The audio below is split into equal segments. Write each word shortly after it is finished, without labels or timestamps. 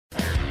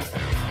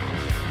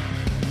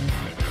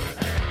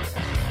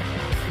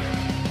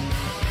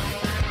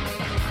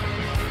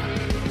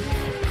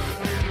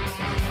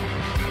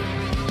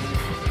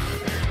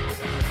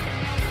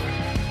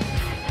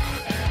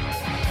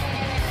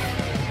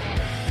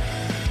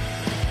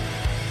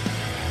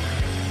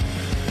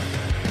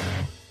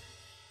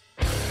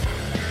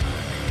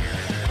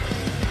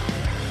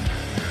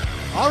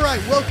All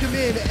right, welcome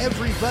in,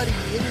 everybody.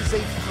 It is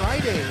a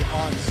Friday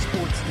on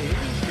Sports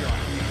Daily here on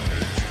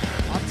PH.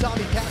 I'm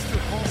Tommy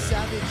Castor, Paul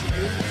Savage,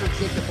 in for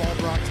Jacob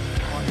Albrecht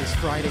on this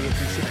Friday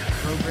edition of the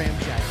program.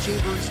 Chad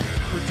Chambers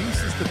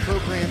produces the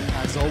program.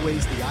 As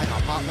always, the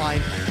IHOP hotline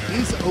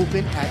is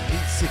open at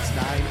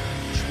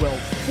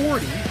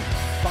 869-1240.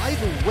 By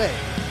the way,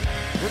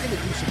 we're going to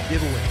do some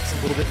giveaways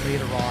a little bit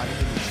later on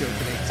in the show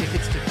today.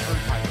 Tickets to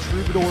Turnpike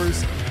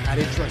Troubadours at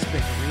Intrust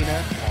Bank Arena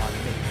on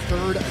May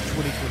 3rd of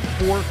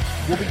 2024.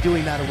 We'll be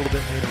doing that a little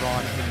bit later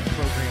on in the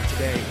program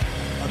today.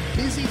 A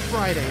busy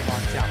Friday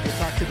on tap. We'll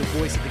talk to the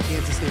voice of the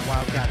Kansas State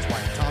Wildcats,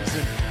 Wyatt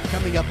Thompson,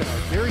 coming up in our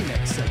very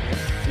next segment.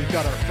 We've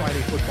got our Friday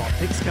football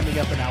picks coming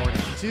up in hour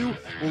number 2.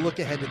 We'll look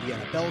ahead to the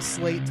NFL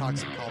slate, talk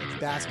some college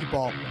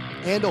basketball,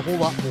 and a whole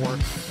lot more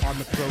on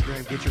the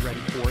program. Get you ready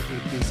for a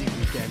busy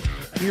weekend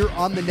here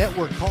on the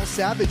network. Paul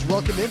Savage,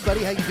 welcome in,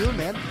 buddy. How you doing,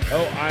 man?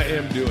 Oh, I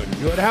am doing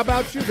good. How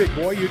about you, big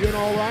boy? You doing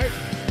all right?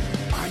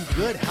 I'm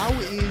good. How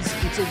is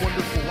It's a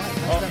Wonderful Life?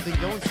 How's that been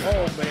going so far?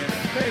 Oh, man.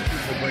 Thank you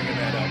for bringing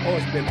that up. Oh,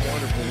 it's been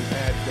wonderful. We've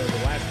had the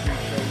last 3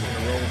 shows in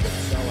a row that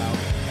sell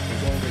out.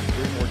 There's only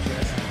 3 more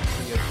chances to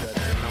see it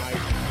tonight,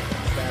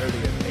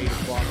 Saturday at 8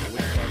 o'clock at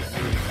Wichita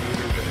City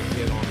Theater, then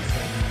again on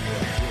Sunday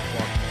at 2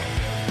 o'clock.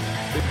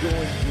 Been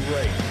going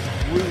great.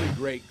 Really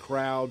great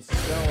crowds.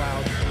 Sell out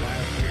the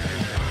last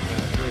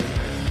 3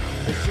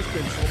 times. It's just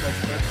been so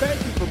much fun. Thank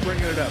you for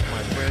bringing it up,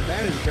 my friend.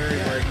 That is very,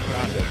 very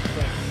proud of.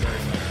 Thank you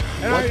very much.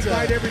 And I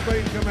invite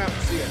everybody to come out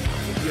and see it.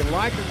 If you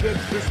like a good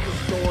Christmas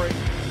story,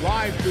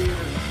 live theater,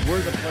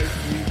 we're the place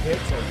to be.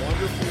 It's a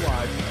Wonderful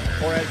Life.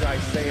 Or as I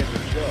say in the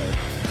show,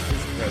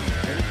 this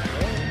president,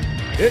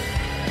 it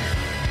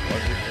was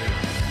a dream.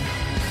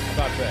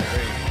 How about that?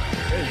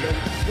 There you go.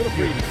 Little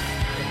preview.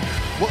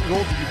 What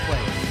role do you play?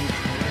 Are you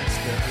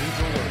the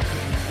angel or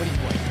what do you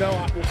play? No,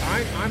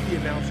 I'm the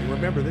announcer.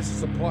 Remember, this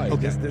is a play.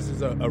 Okay. This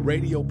is a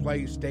radio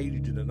play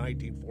staged in the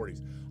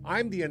 1940s.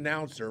 I'm the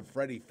announcer,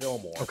 Freddie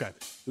Fillmore,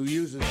 who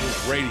uses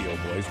his radio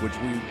voice, which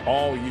we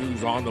all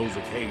use on those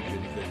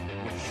occasions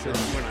that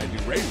when I do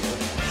radio.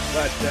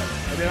 But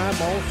and then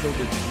I'm also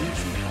the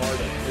juicy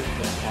part of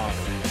Mr. Potter.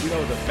 You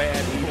know, the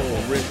bad evil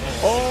rich.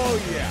 Oh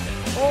yeah.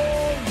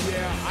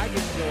 I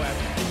get to go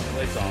after people.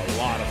 It's a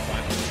lot of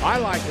fun. I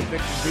like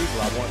evicting people.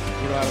 I want to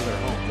get out of their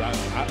homes.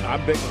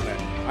 I'm big on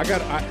that.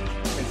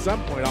 At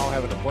some point, I'll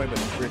have an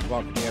appointment at 3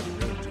 o'clock in the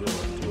afternoon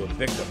to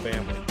evict a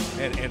family.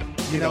 And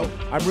you know,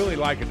 I'm really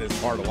liking this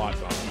part a lot,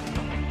 Tom.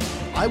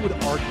 I would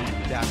argue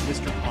that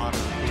Mr. Potter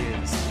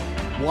is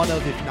one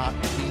of, if not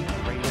the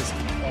greatest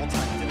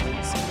all-time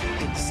villains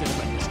in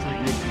cinema history.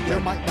 There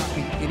might not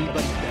be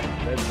anybody better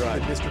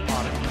than Mr.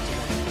 Potter in It's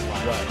a Wonderful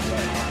Life.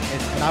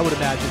 Right. And I would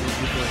imagine that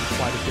you bring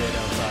quite a bit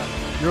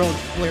of your own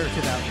flair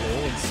to that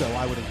role, and so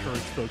I would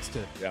encourage folks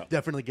to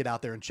definitely get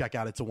out there and check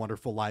out It's a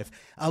Wonderful Life.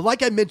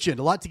 Like I mentioned,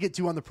 a lot to get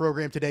to on the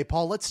program today.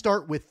 Paul, let's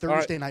start with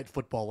Thursday Night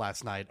Football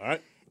last night. All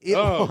right. It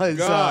was.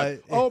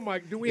 God.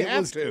 Do we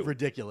have to?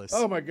 Ridiculous.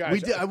 Oh my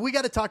gosh. We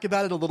got to talk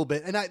about it a little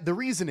bit, and the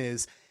reason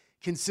is,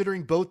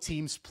 considering both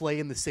teams play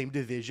in the same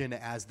division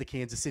as the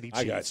Kansas City Chiefs,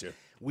 I got you.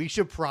 We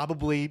should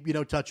probably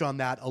touch on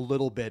that a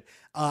little bit.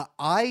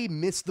 I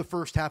missed the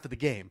first half of the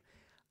game.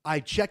 I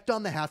checked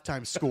on the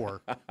halftime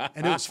score,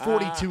 and it was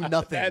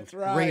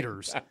 42-0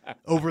 Raiders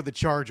over the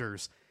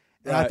Chargers.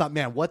 And I thought,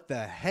 man, what the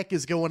heck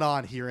is going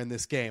on here in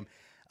this game?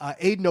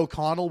 Aiden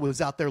O'Connell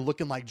was out there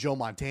looking like Joe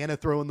Montana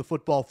throwing the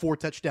football, 4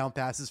 touchdown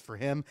passes for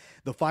him.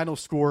 The final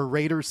score,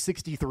 Raiders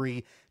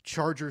 63,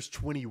 Chargers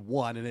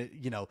 21. And,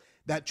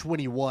 that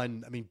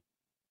 21,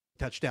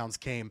 touchdowns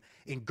came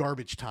in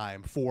garbage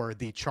time for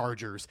the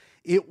Chargers.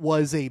 It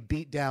was a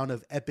beatdown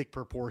of epic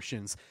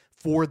proportions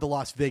for the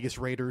Las Vegas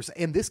Raiders.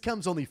 And this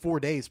comes only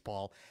 4 days,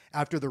 Paul,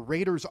 after the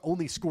Raiders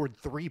only scored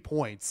 3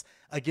 points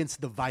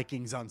against the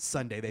Vikings on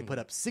Sunday. They put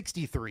up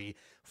 63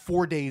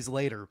 4 days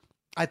later.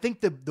 I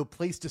think the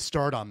place to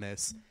start on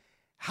this,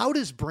 how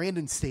does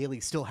Brandon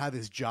Staley still have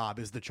his job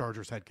as the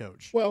Chargers head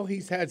coach? Well,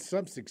 he's had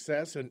some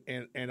success, and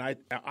I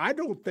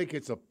don't think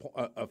it's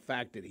a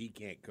fact that he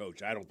can't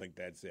coach. I don't think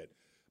that's it.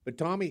 But,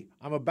 Tommy,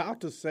 I'm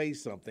about to say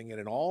something, and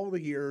in all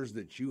the years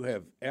that you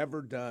have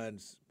ever done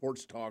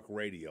sports talk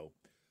radio,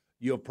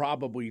 you have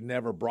probably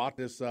never brought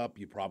this up.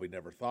 You probably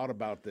never thought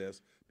about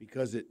this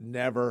because it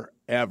never,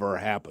 ever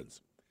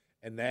happens.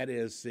 And that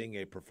is seeing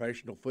a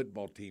professional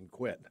football team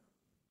quit.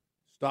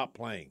 Stop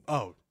playing.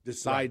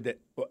 Decide that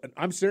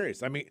I'm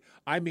serious. I mean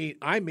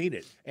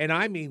it. And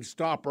I mean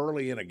stop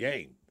early in a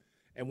game.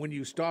 And when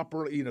you stop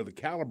early, the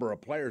caliber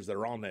of players that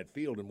are on that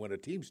field, and when a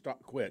team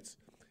quits,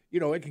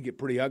 it can get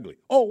pretty ugly.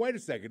 Oh, wait a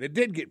second. It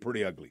did get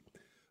pretty ugly.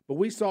 But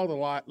we saw the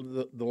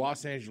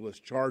Los Angeles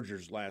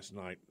Chargers last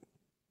night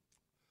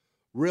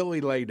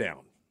really lay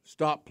down,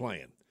 stop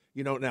playing.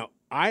 Now,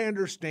 I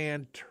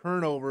understand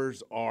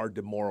turnovers are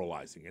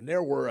demoralizing, and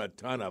there were a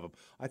ton of them.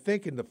 I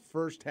think in the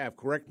first half,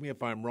 correct me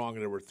if I'm wrong,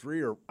 there were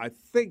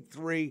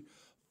 3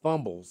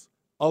 fumbles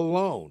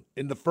alone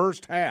in the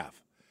first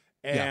half.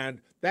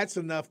 And that's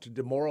enough to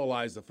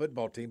demoralize the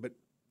football team. But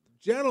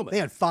Gentlemen. They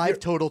had 5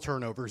 total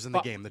turnovers in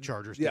the game, the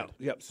Chargers did.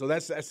 Yeah. So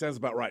that sounds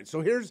about right.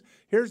 So here's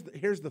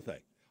the thing.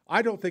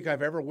 I don't think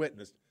I've ever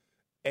witnessed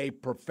a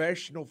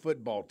professional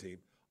football team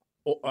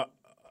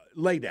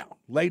lay down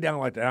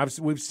like that.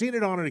 We've seen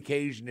it on an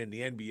occasion in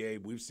the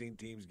NBA. We've seen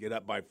teams get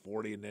up by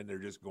 40 and then they're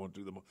just going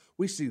through them.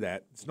 We see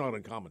that. It's not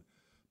uncommon.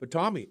 But,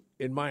 Tommy,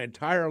 in my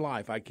entire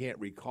life, I can't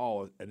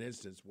recall an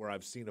instance where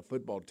I've seen a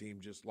football team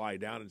just lie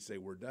down and say,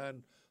 we're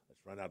done.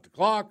 Let's run out the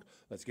clock.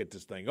 Let's get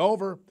this thing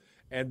over.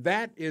 And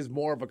that is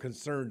more of a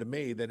concern to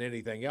me than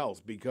anything else,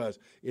 because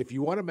if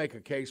you want to make a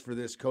case for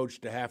this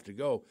coach to have to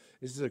go,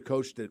 this is a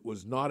coach that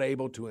was not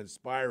able to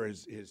inspire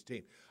his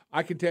team.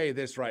 I can tell you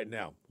this right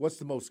now. What's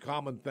the most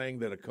common thing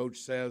that a coach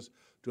says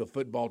to a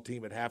football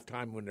team at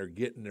halftime when they're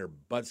getting their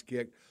butts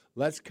kicked?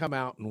 Let's come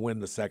out and win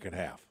the second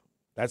half.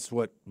 That's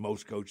what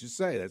most coaches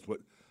say. That's what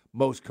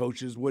most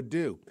coaches would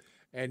do.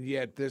 And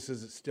yet this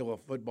is still a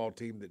football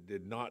team that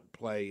did not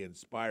play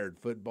inspired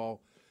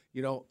football.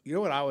 You know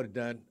what I would have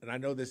done, and I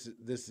know this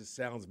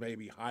sounds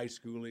maybe high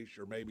schoolish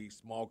or maybe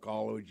small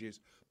colleges,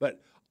 but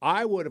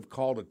I would have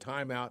called a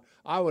timeout.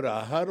 I would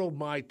have huddled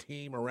my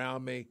team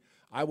around me.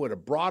 I would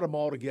have brought them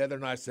all together,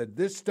 and I said,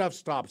 this stuff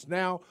stops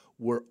now.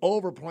 We're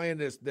overplaying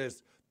this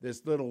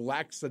little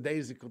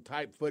lackadaisical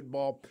type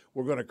football.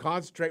 We're going to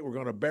concentrate. We're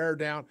going to bear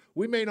down.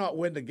 We may not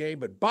win the game,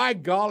 but by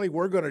golly,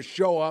 we're going to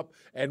show up,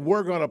 and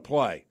we're going to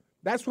play.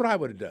 That's what I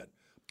would have done.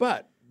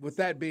 But with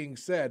that being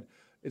said,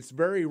 it's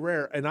very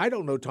rare. And I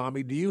don't know,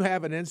 Tommy, do you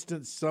have an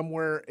instance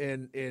somewhere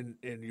in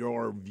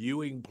your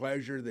viewing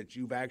pleasure that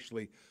you've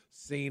actually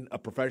seen a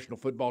professional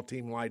football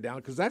team lie down?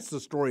 Because that's the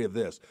story of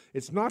this.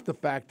 It's not the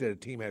fact that a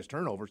team has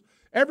turnovers.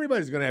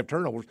 Everybody's going to have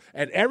turnovers,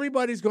 and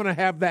everybody's going to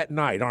have that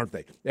night, aren't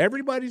they?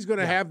 Everybody's going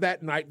to have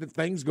that night that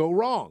things go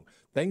wrong.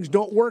 Things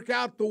don't work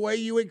out the way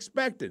you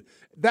expected.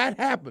 That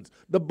happens.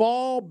 The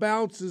ball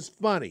bounces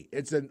funny.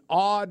 It's an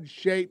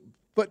odd-shaped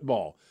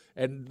football.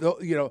 And,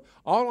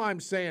 all I'm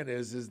saying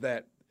is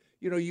that,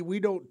 we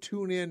don't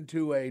tune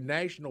into a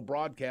national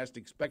broadcast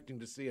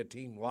expecting to see a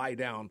team lie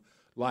down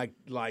like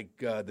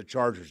the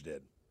Chargers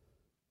did.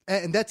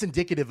 And that's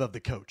indicative of the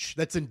coach.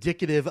 That's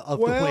indicative of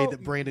the way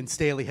that Brandon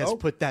Staley has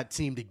put that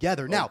team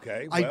together. Now,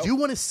 I do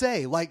want to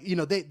say,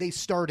 they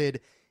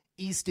started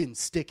Easton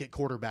Stick at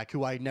quarterback,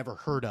 who I never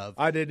heard of.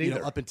 I didn't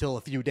either. Up until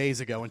a few days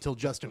ago, until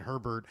Justin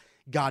Herbert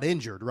got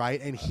injured, right?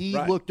 And he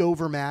looked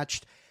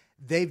overmatched.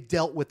 They've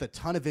dealt with a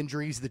ton of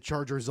injuries. The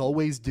Chargers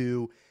always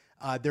do.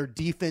 Their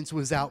defense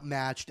was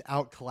outmatched,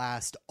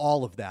 outclassed,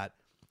 all of that.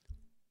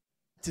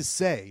 To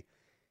say,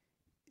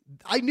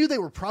 I knew they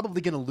were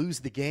probably going to lose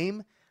the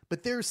game,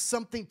 but there's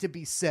something to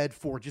be said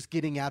for just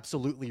getting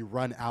absolutely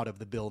run out of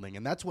the building.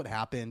 And that's what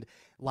happened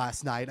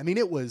last night. I mean,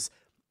 it was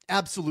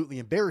absolutely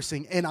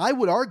embarrassing. And I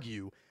would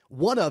argue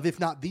one of, if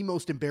not the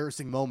most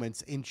embarrassing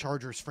moments in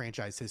Chargers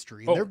franchise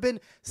history. And there have been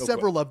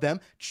several of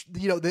them.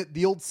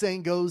 The old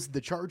saying goes,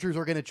 the Chargers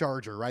are going to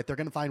Charger, right? They're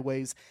going to find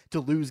ways to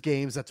lose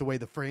games. That's the way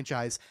the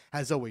franchise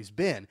has always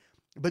been.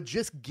 But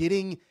just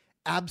getting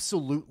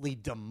absolutely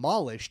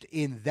demolished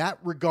in that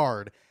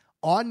regard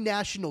on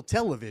national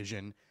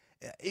television,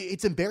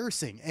 it's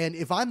embarrassing. And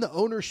if I'm the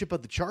ownership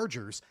of the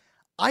Chargers,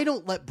 I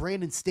don't let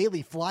Brandon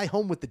Staley fly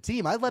home with the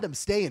team. I let him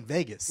stay in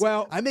Vegas.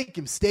 Well, I make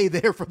him stay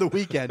there for the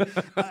weekend.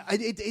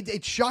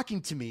 It's shocking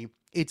to me.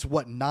 It's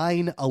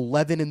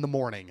 9:11 in the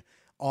morning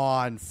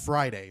on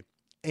Friday,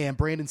 and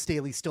Brandon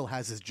Staley still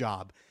has his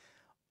job.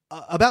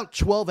 About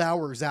 12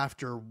 hours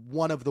after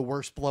one of the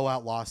worst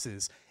blowout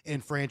losses in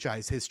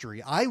franchise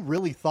history, I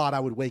really thought I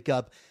would wake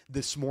up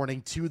this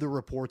morning to the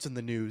reports in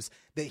the news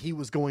that he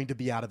was going to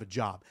be out of a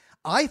job.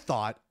 I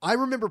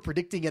remember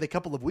predicting it a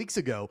couple of weeks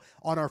ago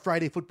on our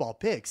Friday football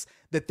picks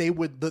that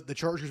the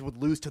Chargers would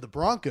lose to the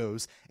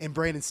Broncos and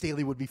Brandon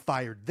Staley would be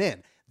fired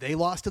then. They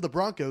lost to the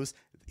Broncos.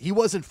 He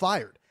wasn't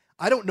fired.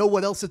 I don't know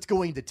what else it's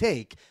going to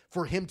take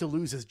for him to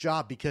lose his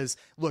job because,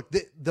 look,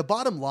 the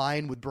bottom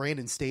line with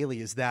Brandon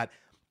Staley is that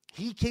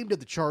he came to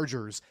the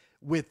Chargers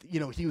with,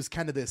 he was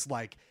kind of this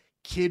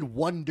kid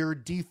wonder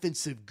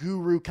defensive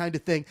guru kind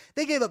of thing.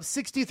 They gave up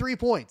 63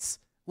 points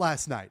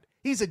last night.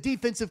 He's a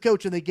defensive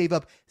coach, and they gave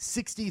up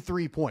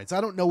 63 points.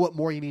 I don't know what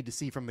more you need to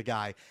see from the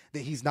guy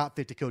that he's not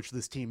fit to coach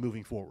this team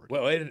moving forward.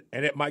 Well, and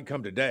it might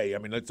come today. I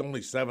mean, it's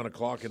only 7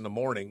 o'clock in the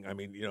morning. I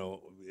mean,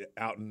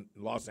 out in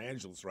Los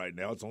Angeles right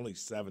now, it's only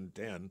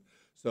 7:10.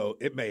 So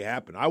it may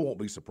happen. I won't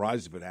be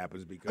surprised if it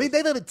happens because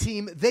they let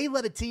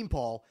a team,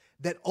 Paul,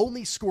 that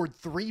only scored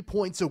 3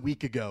 points a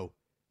week ago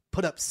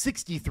put up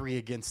 63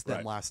 against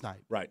them last night.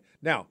 Right.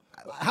 Now,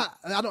 how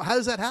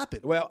does that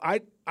happen? Well,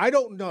 I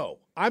don't know.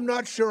 I'm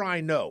not sure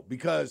I know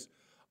because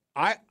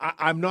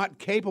I'm not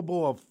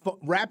capable of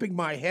wrapping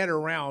my head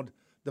around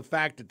the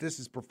fact that this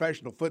is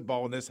professional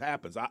football and this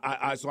happens.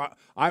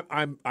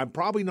 I'm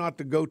probably not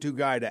the go-to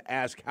guy to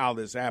ask how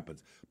this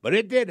happens, but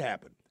it did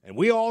happen, and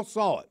we all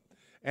saw it.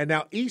 And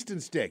now Easton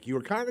Stick, you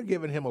were kind of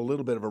giving him a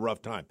little bit of a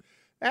rough time.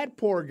 That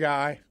poor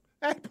guy,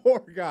 That poor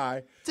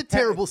guy. It's a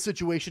terrible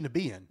situation to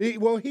be in.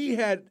 He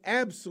had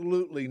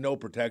absolutely no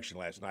protection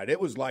last night. It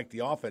was like the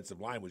offensive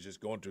line was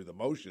just going through the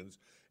motions.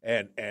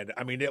 And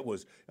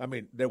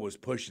there was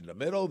push in the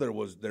middle. There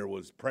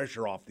was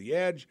pressure off the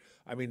edge.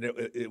 I mean,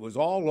 it was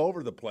all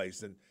over the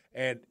place.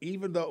 And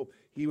even though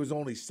he was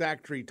only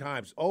sacked 3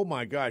 times, oh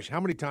my gosh, how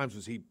many times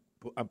was he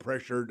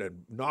pressured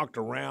and knocked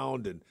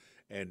around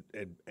and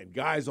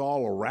guys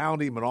all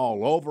around him and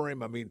all over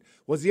him? I mean,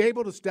 was he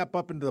able to step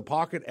up into the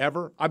pocket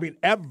ever? I mean,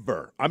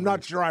 ever. I'm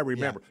not sure I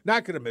remember. Yeah.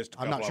 Not going to miss.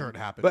 I'm not sure it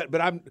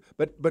happened.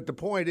 But the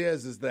point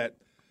is that,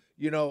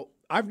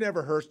 I've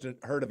never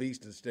heard of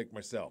Easton Stick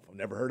myself. I've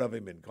never heard of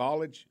him in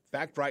college. In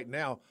fact, right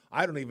now,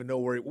 I don't even know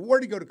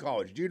where'd he go to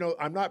college? Do you know?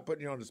 I'm not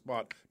putting you on the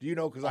spot. Do you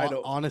know? Because I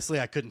don't. Honestly,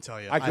 I couldn't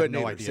tell you. I have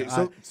no idea.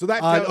 So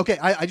that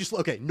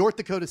okay. North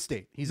Dakota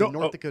State. He's in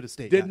North Dakota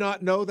State. Did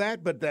not know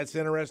that, but that's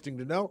interesting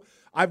to know.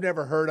 I've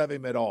never heard of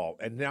him at all,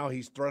 and now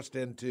he's thrust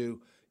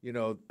into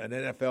an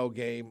NFL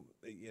game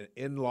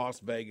in Las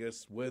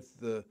Vegas with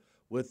the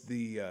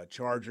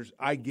Chargers.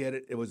 I get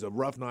it. It was a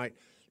rough night.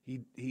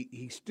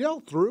 He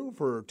still threw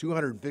for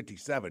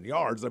 257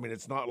 yards. I mean,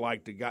 it's not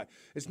like the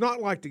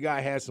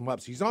guy has some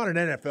ups. He's on an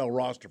NFL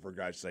roster, for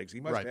God's sakes. He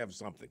must have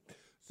something.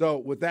 So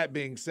with that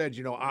being said,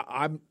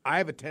 I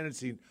have a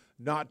tendency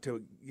not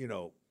to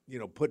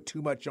put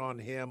too much on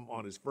him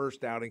on his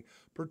first outing,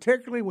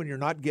 particularly when you're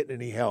not getting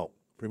any help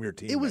from your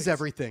team. It was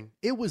everything.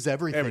 It was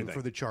everything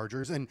for the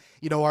Chargers. And,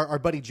 our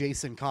buddy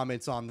Jason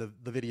comments on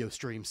the video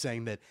stream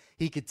saying that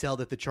he could tell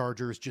that the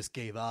Chargers just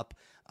gave up.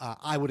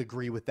 I would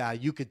agree with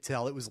that. You could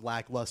tell it was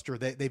lackluster.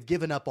 They've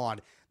given up on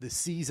the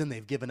season.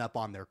 They've given up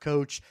on their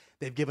coach.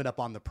 They've given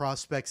up on the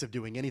prospects of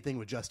doing anything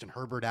with Justin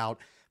Herbert out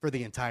for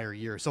the entire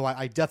year. So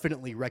I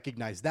definitely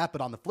recognize that.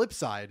 But on the flip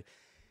side,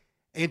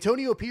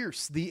 Antonio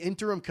Pierce, the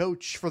interim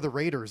coach for the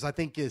Raiders, I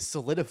think is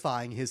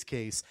solidifying his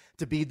case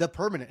to be the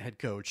permanent head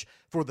coach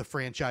for the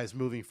franchise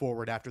moving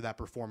forward after that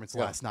performance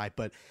last night.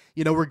 But,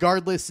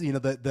 regardless,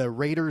 the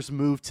Raiders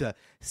moved to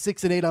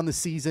 6-8 on the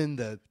season.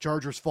 The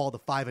Chargers fall to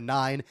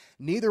 5-9.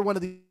 Neither one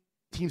of the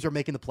teams are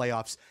making the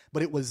playoffs,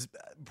 but it was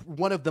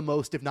one of the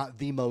most, if not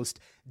the most,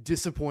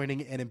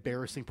 disappointing and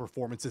embarrassing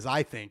performances,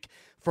 I think,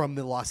 from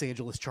the Los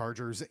Angeles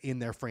Chargers in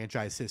their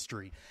franchise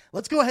history.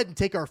 Let's go ahead and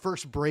take our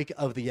first break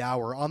of the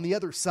hour. On the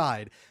other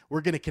side,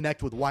 we're going to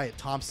connect with Wyatt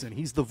Thompson.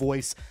 He's the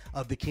voice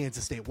of the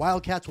Kansas State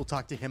Wildcats. We'll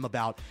talk to him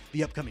about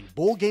the upcoming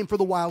bowl game for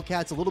the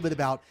Wildcats, a little bit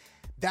about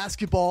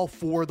basketball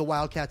for the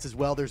Wildcats as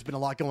well. There's been a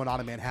lot going on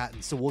in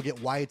Manhattan, so we'll get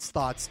Wyatt's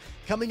thoughts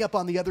coming up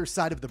on the other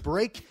side of the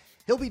break.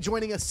 He'll be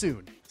joining us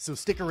soon, so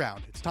stick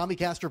around. It's Tommy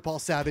Castor, Paul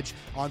Savage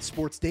on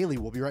Sports Daily.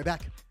 We'll be right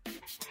back.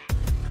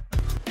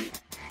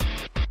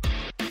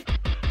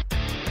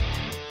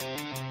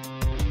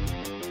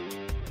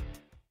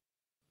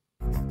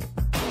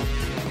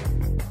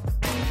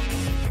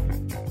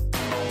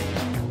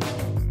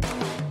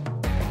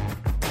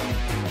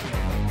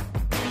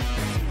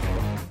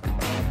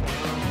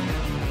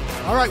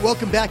 All right,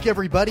 welcome back,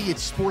 everybody.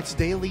 It's Sports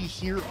Daily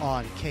here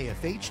on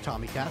KFH.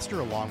 Tommy Castor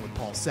along with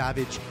Paul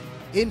Savage.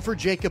 In for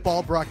Jacob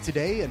Albrock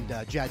today, and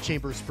Jad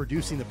Chambers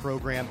producing the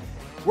program.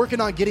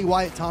 Working on getting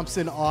Wyatt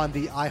Thompson on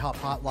the IHOP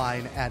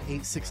hotline at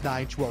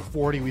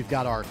 869-1240. We've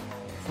got our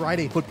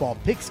Friday football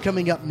picks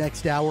coming up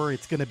next hour.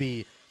 It's going to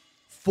be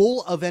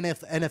full of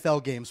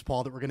NFL games,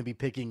 Paul, that we're going to be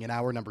picking in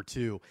hour number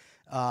 2.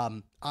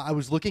 I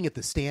was looking at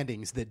the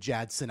standings that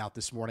Jad sent out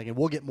this morning, and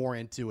we'll get more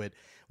into it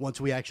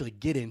once we actually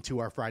get into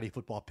our Friday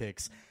football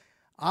picks.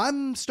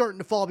 I'm starting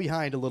to fall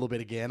behind a little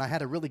bit again. I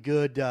had a really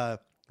good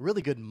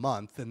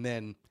month, and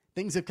then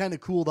things have kind of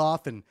cooled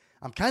off, and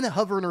I'm kind of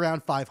hovering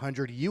around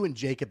 500. You and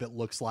Jacob, it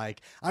looks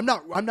like. I'm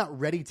not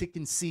ready to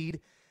concede,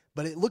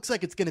 but it looks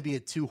like it's going to be a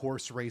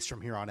 2-horse race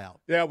from here on out.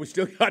 Yeah, we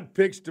still got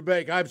picks to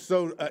make. I'm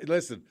so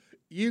listen.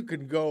 You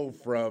can go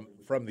from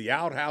the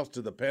outhouse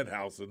to the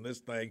penthouse in this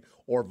thing,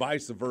 or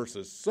vice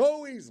versa,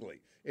 so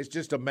easily. It's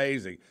just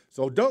amazing.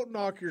 So don't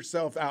knock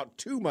yourself out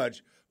too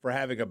much for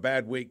having a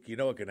bad week.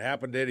 It can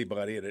happen to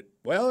anybody, and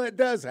it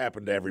does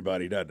happen to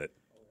everybody, doesn't it?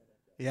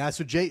 Yeah,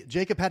 so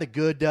Jacob had a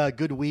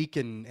good week,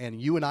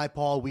 and you and I,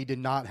 Paul, we did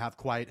not have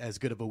quite as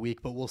good of a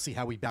week, but we'll see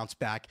how we bounce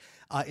back.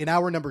 In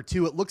hour number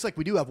 2, it looks like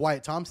we do have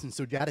Wyatt Thompson,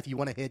 so Jad, if you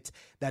want to hit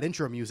that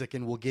intro music,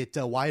 and we'll get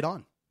Wyatt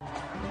on.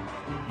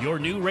 Your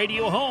new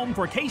radio home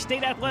for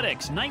K-State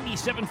Athletics,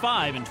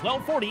 97.5 and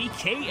 1240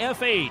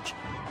 KFH.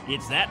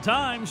 It's that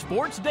time,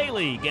 Sports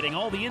Daily, getting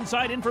all the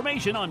inside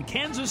information on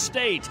Kansas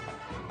State.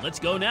 Let's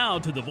go now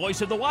to the voice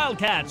of the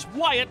Wildcats,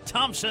 Wyatt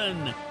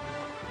Thompson.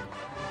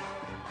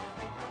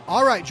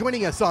 All right,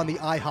 joining us on the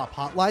IHOP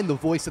hotline, the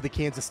voice of the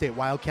Kansas State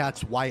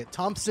Wildcats, Wyatt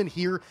Thompson,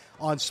 here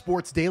on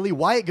Sports Daily.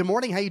 Wyatt, good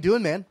morning. How you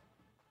doing, man?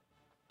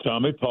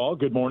 Tommy, Paul,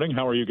 good morning.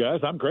 How are you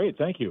guys? I'm great.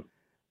 Thank you.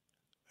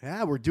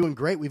 Yeah, we're doing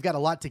great. We've got a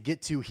lot to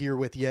get to here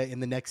with you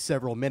in the next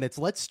several minutes.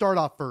 Let's start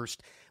off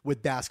first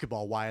with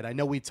basketball, Wyatt. I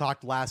know we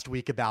talked last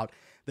week about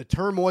the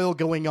turmoil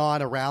going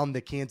on around the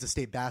Kansas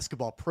State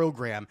basketball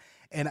program,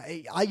 and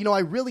I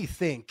really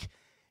think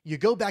you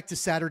go back to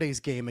Saturday's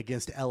game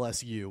against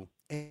LSU,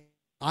 and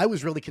I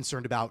was really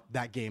concerned about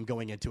that game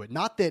going into it.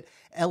 Not that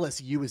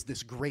LSU is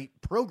this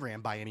great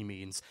program by any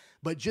means,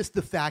 but just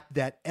the fact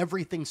that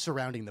everything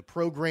surrounding the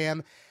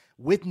program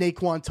with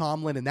Naquan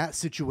Tomlin in that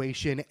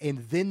situation, and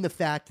then the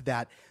fact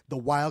that the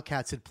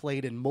Wildcats had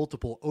played in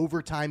multiple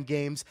overtime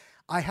games,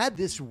 I had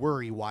this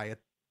worry, Wyatt.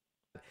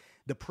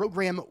 The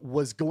program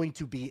was going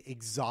to be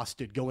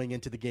exhausted going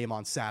into the game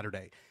on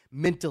Saturday,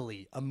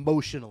 mentally,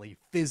 emotionally,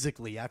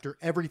 physically, after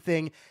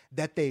everything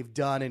that they've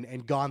done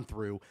and gone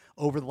through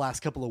over the last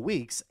couple of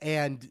weeks.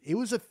 And it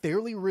was a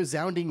fairly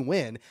resounding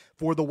win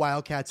for the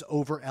Wildcats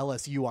over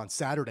LSU on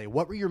Saturday.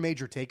 What were your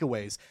major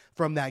takeaways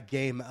from that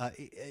game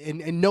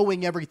and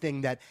knowing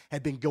everything that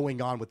had been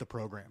going on with the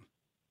program?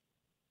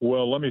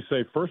 Well, let me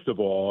say, first of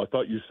all, I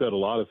thought you said a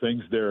lot of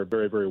things there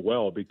very, very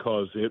well,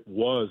 because it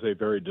was a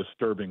very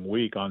disturbing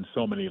week on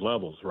so many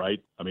levels,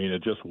 right? I mean,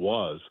 it just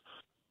was.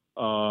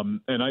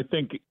 And I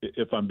think,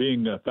 if I'm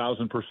being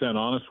 1,000%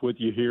 honest with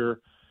you here,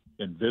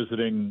 in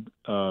visiting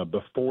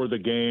before the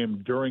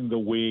game, during the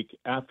week,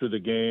 after the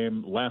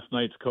game, last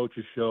night's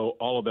coach's show,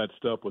 all of that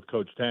stuff with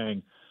Coach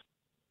Tang,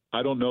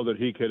 I don't know that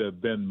he could have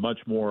been much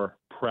more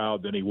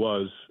proud than he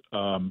was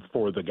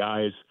for the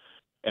guys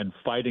and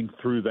fighting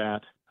through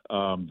that.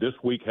 This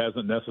week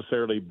hasn't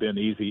necessarily been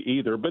easy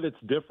either, but it's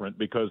different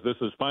because this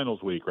is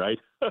finals week, right?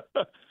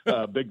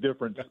 Big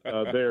difference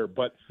there.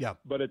 But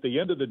at the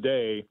end of the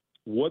day,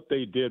 what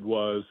they did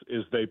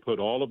is they put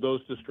all of those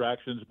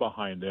distractions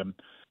behind them.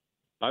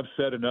 I've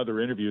said in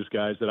other interviews,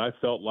 guys, that I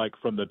felt like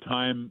from the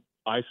time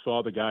I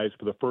saw the guys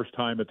for the first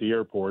time at the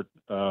airport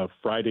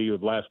Friday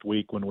of last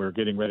week when we were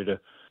getting ready to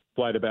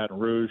fly to Baton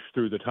Rouge,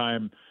 through the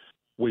time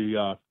we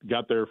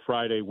got there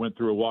Friday, went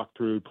through a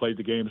walkthrough, played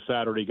the game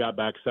Saturday, got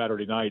back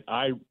Saturday night.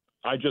 I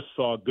just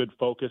saw good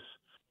focus,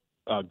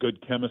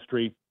 good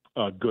chemistry,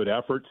 good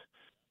effort.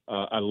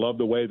 I love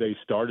the way they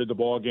started the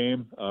ball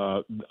game.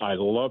 I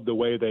love the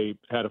way they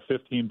had a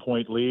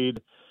 15-point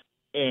lead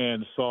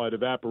and saw it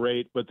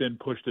evaporate, but then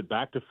pushed it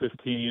back to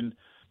 15.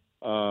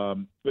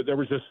 But there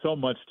was just so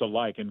much to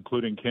like,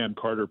 including Cam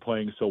Carter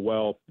playing so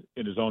well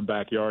in his own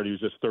backyard. He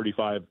was just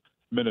 35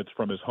 minutes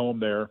from his home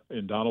there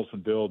in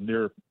Donaldsonville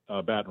near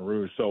Baton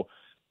Rouge. So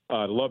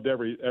I loved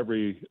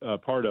every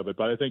part of it.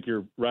 But I think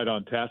you're right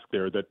on task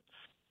there that,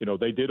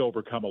 they did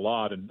overcome a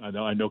lot. And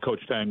I know Coach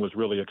Tang was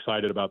really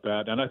excited about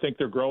that. And I think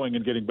they're growing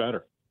and getting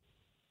better.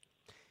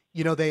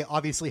 They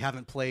obviously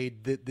haven't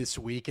played this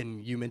week,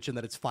 and you mentioned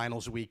that it's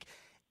finals week.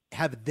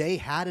 Have they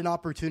had an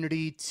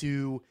opportunity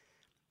to,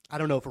 I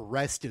don't know if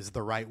rest is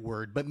the right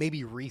word, but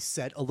maybe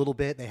reset a little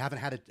bit? They haven't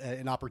had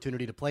an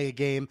opportunity to play a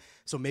game,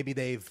 so maybe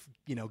they've,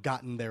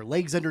 gotten their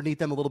legs underneath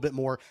them a little bit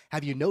more.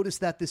 Have you noticed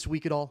that this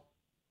week at all?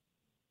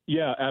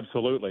 Yeah,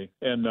 absolutely.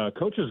 And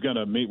Coach is going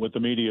to meet with the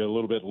media a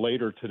little bit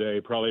later today,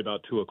 probably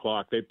about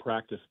 2:00. They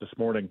practiced this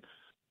morning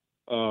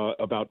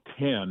about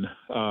 10.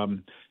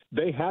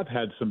 They have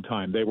had some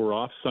time. They were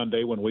off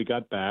Sunday when we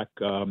got back.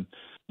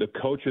 The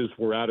coaches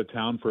were out of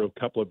town for a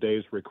couple of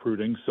days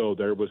recruiting, so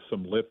there was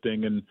some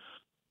lifting and,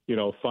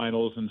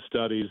 finals and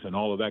studies and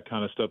all of that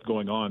kind of stuff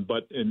going on.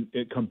 But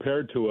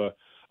compared to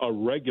a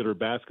regular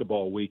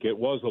basketball week, it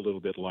was a little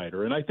bit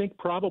lighter. And I think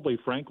probably,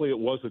 frankly, it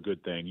was a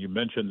good thing. You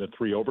mentioned the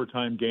 3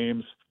 overtime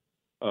games,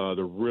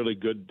 the really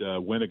good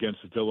win against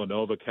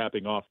Villanova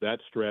capping off that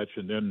stretch,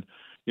 and then,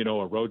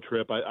 a road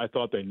trip. I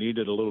thought they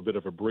needed a little bit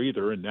of a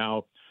breather, and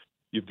now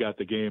you've got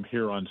the game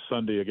here on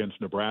Sunday against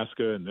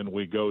Nebraska, and then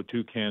we go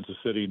to Kansas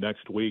City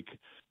next week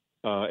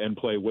and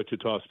play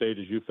Wichita State,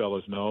 as you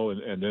fellas know,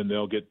 and then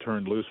they'll get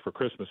turned loose for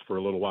Christmas for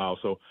a little while.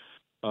 So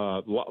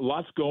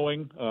lots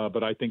going,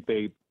 but I think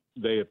they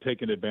have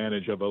taken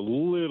advantage of a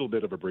little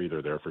bit of a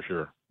breather there for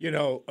sure.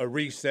 A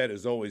reset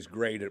is always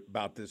great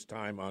about this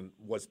time on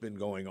what's been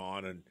going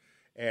on,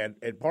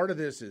 and part of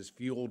this is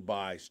fueled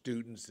by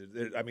students.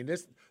 I mean,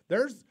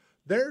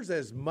 there's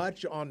as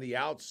much on the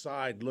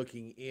outside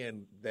looking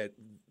in that,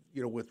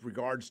 with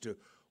regards to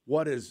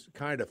what is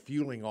kind of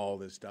fueling all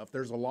this stuff.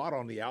 There's a lot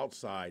on the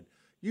outside.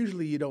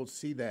 Usually you don't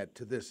see that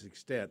to this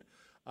extent.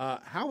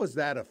 How is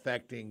that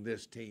affecting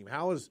this team?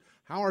 How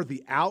are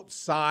the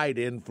outside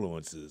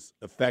influences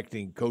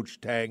affecting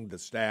Coach Tang, the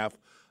staff,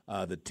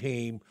 the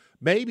team?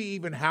 Maybe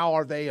even how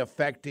are they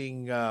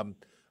affecting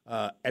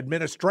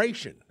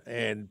administration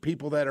and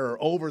people that are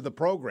over the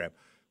program?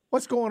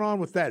 What's going on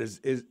with that?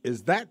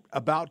 Is that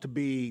about to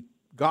be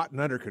gotten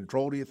under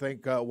control, do you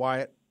think,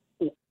 Wyatt?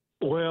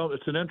 Well,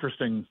 it's an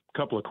interesting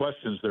couple of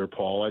questions there,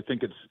 Paul. I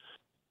think it's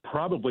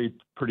probably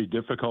pretty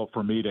difficult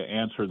for me to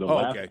answer the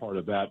last part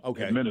of that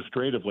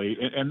administratively.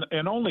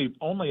 And only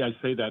I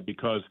say that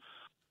because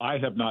I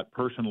have not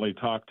personally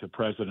talked to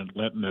President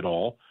Linton at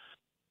all.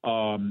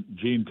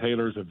 Gene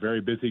Taylor's a very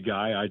busy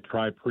guy. I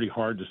try pretty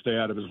hard to stay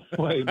out of his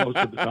way most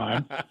of the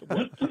time.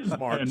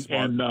 Smart.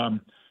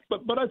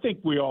 But I think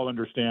we all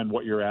understand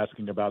what you're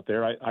asking about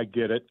there. I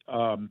get it.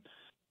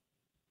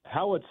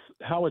 How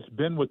it's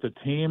been with the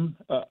team,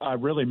 I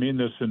really mean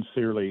this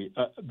sincerely.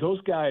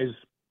 Those guys,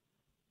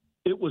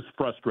 it was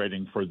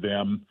frustrating for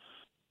them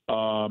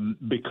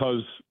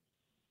because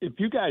if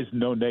you guys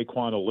know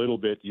Naquan a little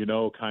bit,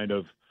 kind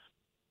of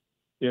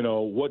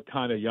what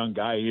kind of young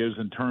guy he is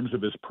in terms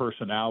of his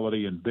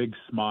personality and big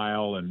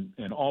smile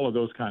and all of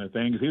those kind of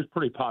things. He was a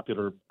pretty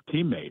popular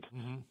teammate.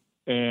 Mm-hmm.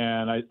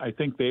 And I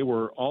think they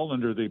were all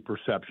under the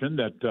perception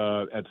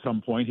that at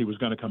some point he was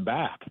going to come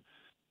back.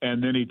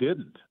 And then he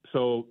didn't.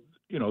 So,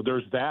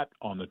 there's that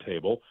on the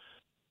table.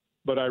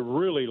 But I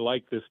really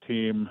like this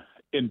team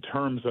in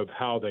terms of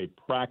how they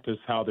practice,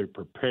 how they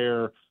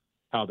prepare,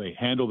 how they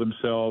handle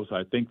themselves.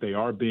 I think they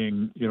are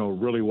being,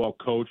 really well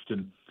coached.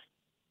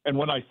 And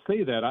when I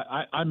say that,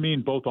 I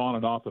mean both on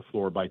and off the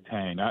floor by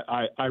Tang.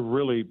 I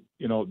really,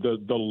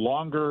 the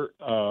longer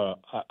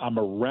I'm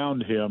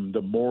around him,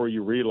 the more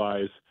you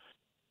realize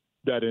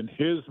that in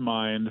his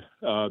mind,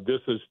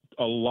 this is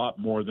a lot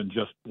more than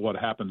just what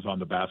happens on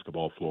the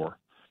basketball floor.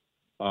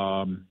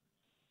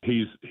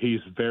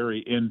 He's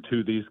very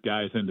into these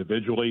guys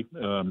individually.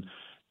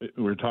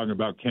 We were talking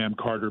about Cam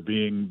Carter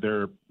being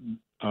there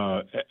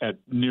at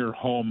near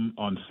home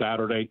on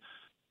Saturday.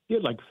 He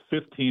had like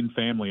 15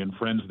 family and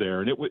friends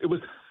there, and it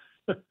was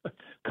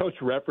Coach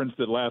referenced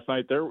it last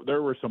night.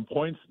 There were some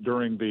points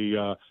during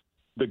the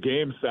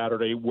game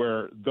Saturday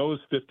where those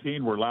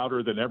 15 were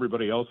louder than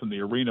everybody else in the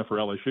arena for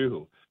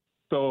LSU.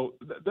 So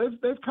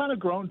they've kind of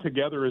grown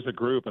together as a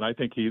group, and I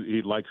think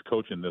he likes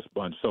coaching this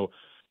bunch. So,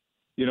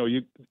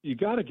 you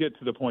got to get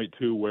to the point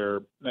too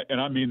where,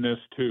 and I mean this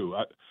too.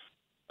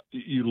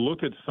 You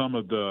look at some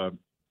of the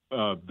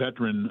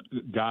veteran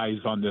guys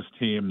on this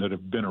team that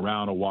have been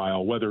around a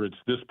while, whether it's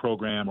this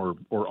program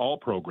or all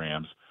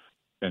programs,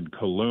 and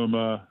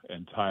Kaluma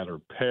and Tyler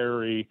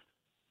Perry,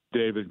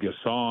 David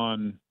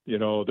Gasson.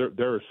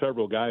 There are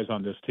several guys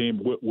on this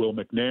team, Will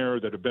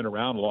McNair, that have been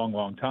around a long,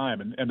 long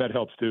time, and that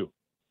helps too.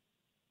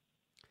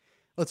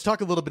 Let's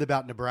talk a little bit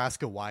about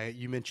Nebraska, Wyatt.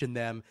 You mentioned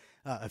them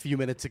a few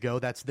minutes ago.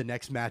 That's the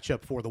next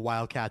matchup for the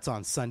Wildcats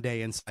on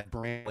Sunday inside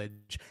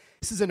Bramlage.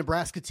 This is a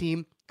Nebraska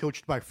team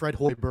coached by Fred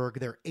Hoiberg.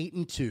 They're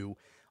 8-2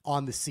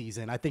 on the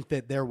season. I think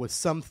that there was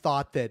some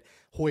thought that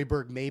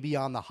Hoiberg may be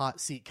on the hot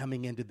seat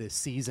coming into this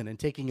season, and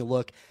taking a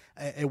look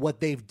at what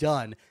they've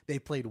done. They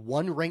played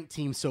one ranked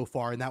team so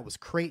far, and that was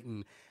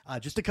Creighton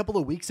just a couple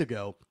of weeks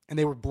ago, and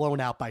they were blown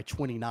out by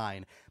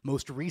 29.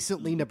 Most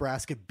recently,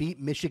 Nebraska beat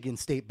Michigan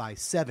State by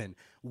 7.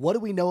 What do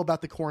we know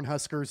about the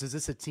Cornhuskers? Is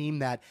this a team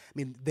that,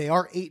 they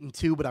are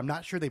 8-2, but I'm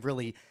not sure they've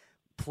really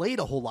played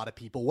a whole lot of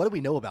people. What do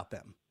we know about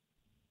them?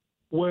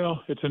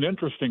 Well, it's an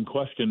interesting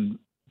question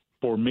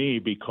for me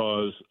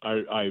because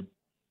I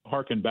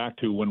harken back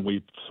to when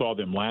we saw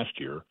them last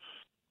year.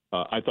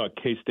 I thought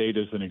K-State,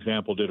 as an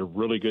example, did a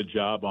really good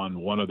job on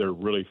one of their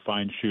really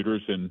fine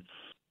shooters, and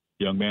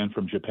young man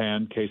from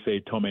Japan,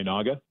 Keisei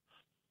Tominaga.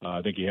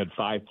 I think he had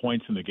 5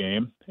 points in the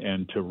game.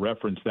 And to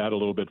reference that a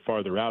little bit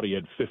farther out, he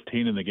had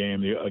 15 in the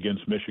game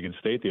against Michigan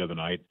State the other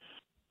night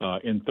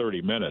in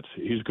 30 minutes.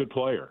 He's a good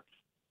player.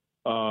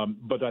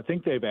 But I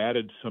think they've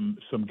added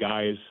some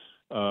guys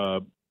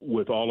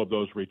with all of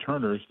those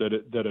returners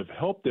that have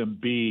helped them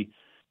be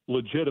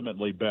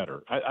legitimately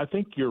better. I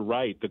think you're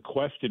right. The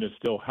question is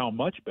still how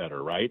much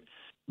better, right?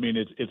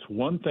 It's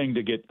one thing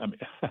to get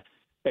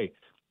hey,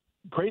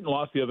 Creighton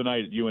lost the other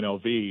night at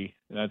UNLV,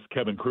 and that's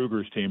Kevin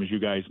Kruger's team, as you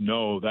guys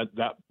know.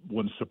 That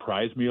one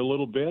surprised me a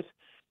little bit,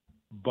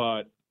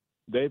 but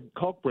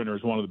Kalkbrenner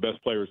is one of the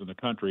best players in the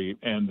country,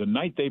 and the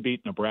night they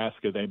beat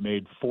Nebraska, they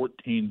made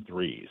 14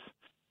 threes.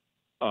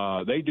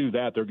 They do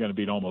that, they're going to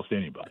beat almost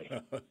anybody.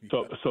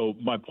 So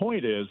my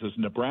point is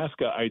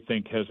Nebraska, I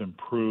think, has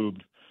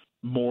improved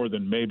more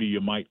than maybe you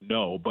might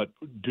know, but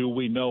do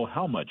we know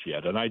how much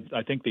yet? And I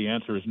think the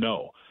answer is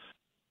no.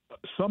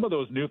 Some of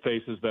those new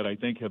faces that I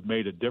think have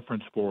made a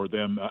difference for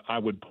them, I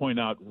would point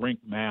out Rink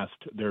Mast,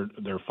 their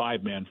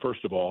 5-man,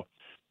 first of all.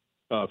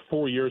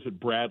 4 years at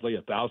Bradley,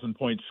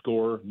 1,000-point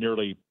scorer,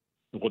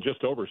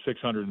 just over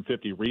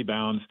 650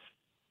 rebounds.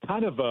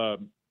 Kind of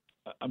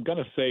I'm going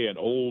to say an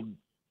old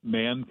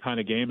man kind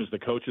of game, as the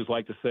coaches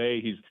like to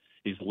say.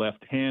 He's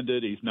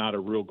left-handed. He's not a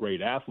real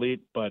great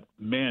athlete, but,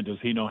 man, does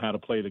he know how to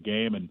play the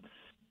game. And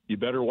you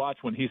better watch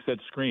when he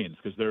sets screens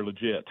because they're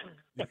legit.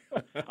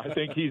 I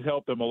think he's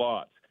helped them a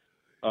lot.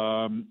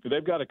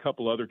 They've got a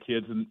couple other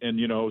kids, and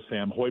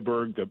Sam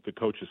Hoiberg, the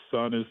coach's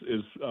son,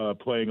 is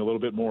playing a little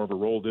bit more of a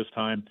role this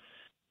time.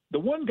 The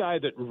one guy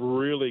that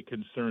really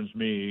concerns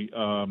me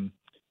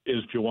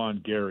is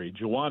Juwan Gary.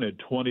 Juwan had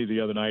 20 the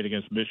other night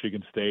against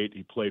Michigan State.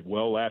 He played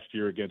well last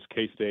year against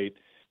K-State.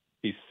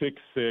 He's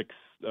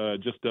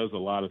 6'6", just does a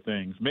lot of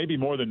things, maybe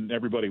more than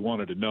everybody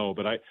wanted to know.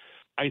 But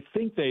I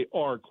think they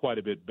are quite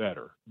a bit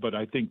better. But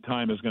I think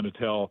time is going to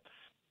tell,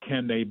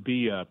 can they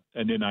be an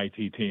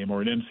NIT team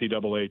or an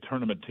NCAA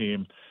tournament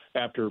team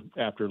after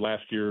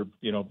last year,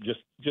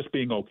 just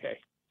being okay.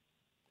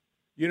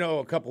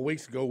 A couple of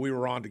weeks ago, we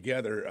were on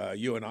together,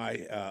 you and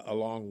I,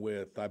 along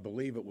with, I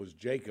believe it was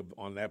Jacob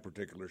on that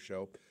particular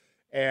show.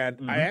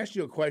 And I asked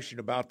you a question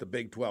about the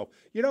Big 12.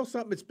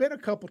 Something, it's been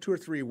 2 or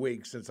 3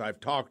 weeks since I've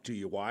talked to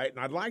you, Wyatt,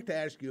 and I'd like to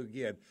ask you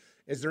again,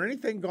 is there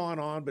anything going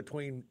on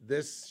between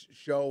this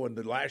show and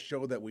the last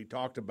show that we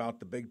talked about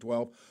the Big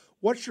 12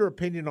 What's your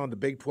opinion on the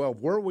Big 12?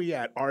 Where are we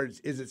at?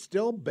 Is it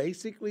still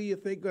basically, you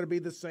think, going to be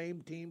the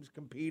same teams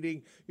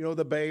competing? You know,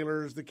 the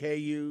Baylors, the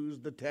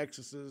KUs, the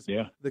Texases,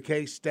 the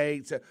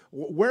K-States.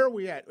 Where are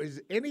we at?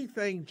 Is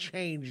anything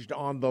changed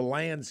on the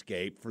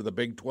landscape for the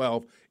Big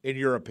 12, in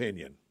your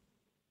opinion?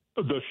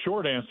 The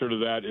short answer to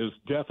that is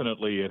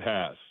definitely it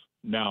has.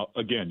 Now,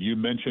 again, you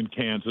mentioned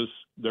Kansas.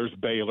 There's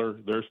Baylor.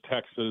 There's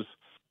Texas.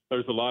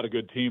 There's a lot of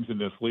good teams in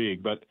this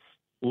league, but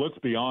let's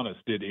be honest.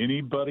 Did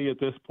anybody at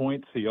this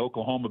point see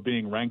Oklahoma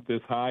being ranked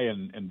this high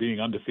and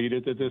being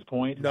undefeated at this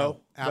point? No,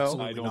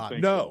 absolutely I don't not.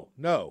 think no,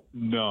 so.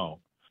 No.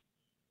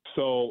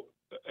 So,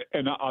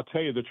 and I'll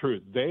tell you the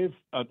truth.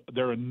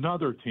 They're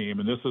another team,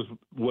 and this is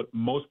what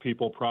most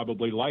people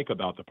probably like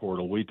about the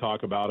portal. We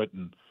talk about it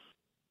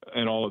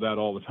and all of that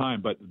all the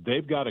time, but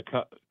they've got a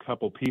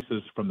couple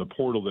pieces from the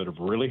portal that have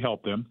really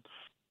helped them.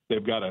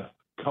 They've got a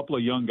couple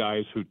of young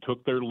guys who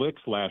took their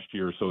licks last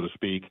year, so to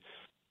speak,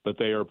 but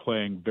they are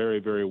playing very,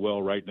 very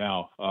well right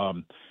now.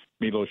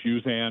 Milos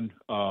Uzan,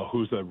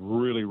 who's a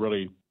really,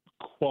 really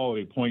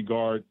quality point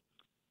guard,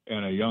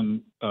 and a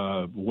young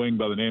wing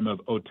by the name of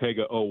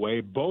Otega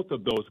Owe. Both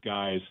of those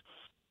guys,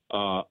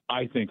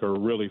 I think, are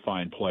really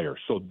fine players.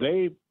 So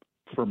they,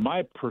 for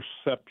my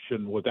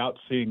perception, without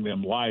seeing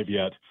them live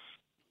yet,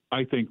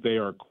 I think they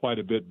are quite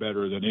a bit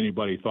better than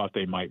anybody thought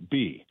they might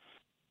be.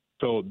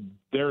 So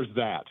there's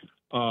that.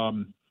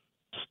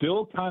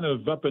 Still kind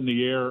of up in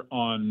the air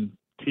on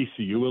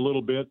TCU a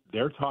little bit.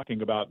 They're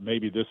talking about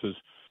maybe this is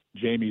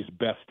Jamie's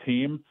best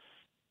team.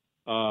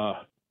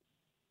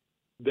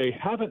 They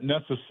haven't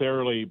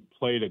necessarily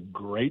played a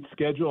great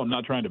schedule. I'm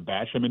not trying to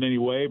bash them in any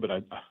way,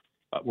 but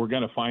we're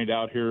going to find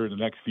out here in the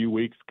next few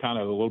weeks kind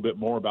of a little bit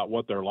more about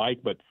what they're like,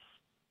 but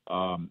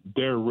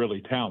they're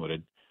really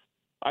talented.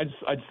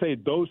 I'd say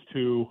those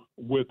two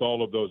with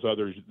all of those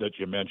others that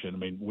you mentioned. I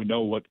mean, we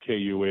know what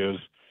KU is.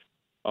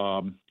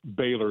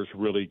 Baylor's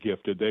really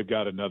gifted. They've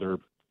got another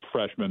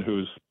freshman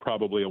who's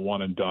probably a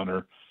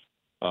one-and-doner.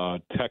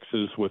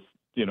 Texas with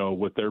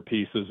their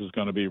pieces is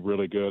going to be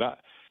really good.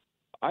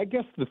 I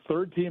guess the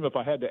third team, if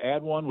I had to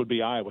add one, would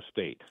be Iowa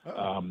State.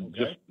 Okay.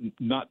 Just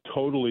not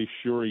totally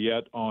sure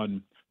yet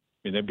on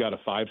 – I mean, they've got a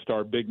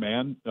five-star big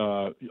man,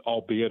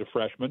 albeit a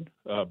freshman.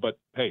 But,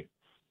 hey,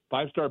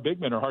 five-star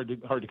big men are hard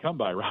to come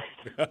by, right?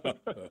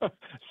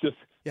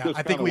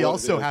 I think we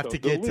also have to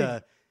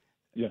get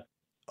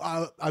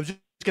I was just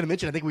going to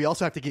mention, I think we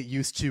also have to get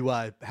used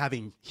to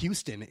having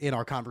Houston in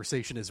our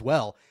conversation as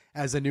well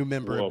as a new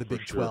member of the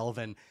Big 12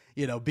 and,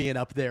 being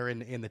up there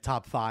in the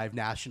top 5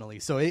 nationally.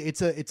 So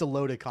it's a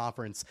loaded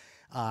conference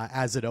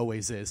as it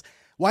always is.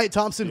 Wyatt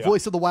Thompson,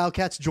 voice of the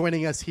Wildcats,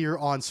 joining us here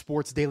on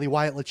Sports Daily.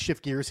 Wyatt, let's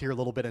shift gears here a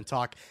little bit and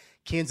talk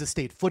Kansas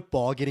State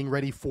football, getting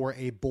ready for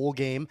a bowl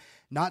game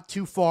not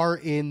too far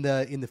in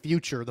the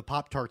future, the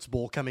Pop-Tarts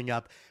Bowl coming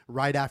up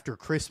right after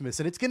Christmas.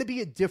 And it's going to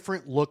be a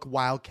different look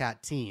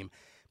Wildcat team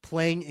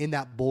playing in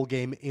that bowl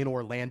game in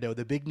Orlando.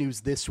 The big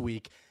news this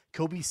week,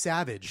 Kobe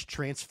Savage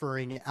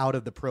transferring out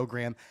of the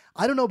program.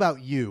 I don't know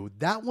about you.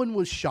 That one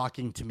was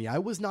shocking to me. I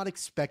was not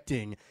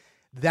expecting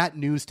that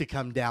news to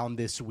come down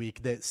this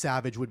week, that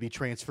Savage would be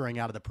transferring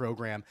out of the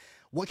program.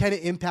 What kind of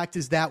impact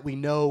is that? We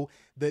know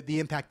the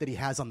impact that he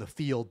has on the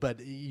field, but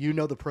you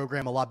know the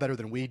program a lot better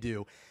than we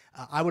do.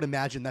 I would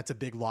imagine that's a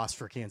big loss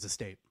for Kansas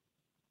State.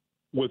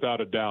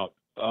 Without a doubt.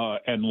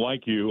 And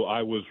like you,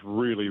 I was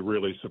really,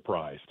 really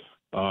surprised.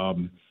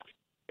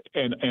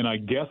 And I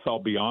guess I'll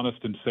be honest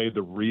and say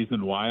the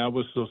reason why I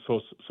was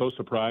so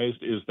surprised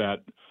is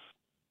that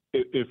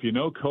if you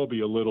know Kobe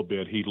a little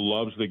bit, he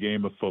loves the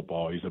game of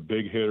football. He's a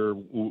big hitter.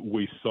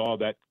 We saw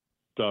that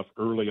stuff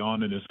early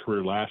on in his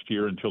career last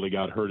year until he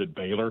got hurt at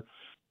Baylor.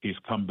 He's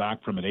come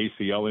back from an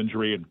ACL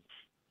injury and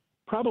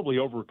probably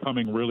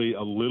overcoming really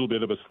a little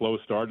bit of a slow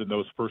start in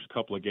those first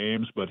couple of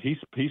games, but he's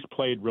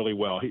played really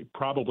well. He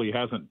probably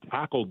hasn't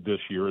tackled this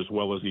year as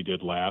well as he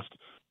did last,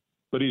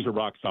 but he's a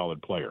rock-solid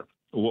player.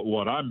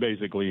 What I'm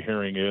basically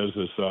hearing is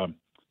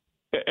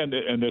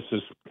and this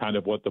is kind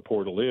of what the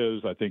portal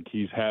is. I think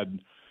he's had,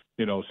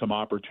 some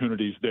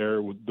opportunities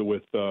there with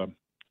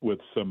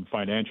some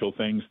financial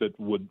things that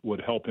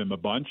would help him a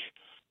bunch.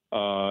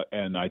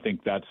 And I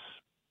think that's,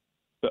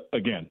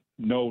 again,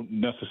 no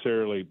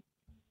necessarily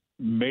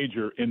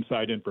major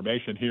inside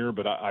information here,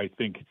 but I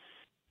think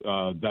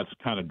that's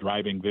kind of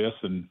driving this.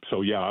 And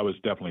so, I was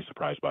definitely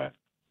surprised by it.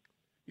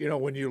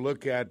 When you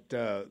look at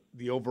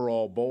the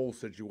overall bowl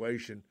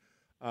situation,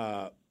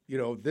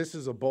 this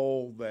is a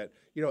bowl that,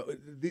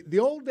 the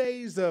old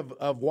days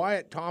of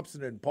Wyatt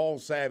Thompson and Paul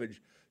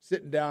Savage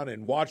sitting down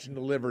and watching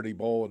the Liberty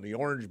Bowl and the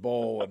Orange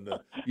Bowl and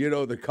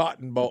the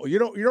Cotton Bowl. You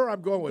know where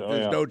I'm going with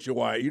this, don't you,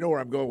 Wyatt? You know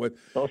where I'm going with.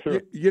 Oh,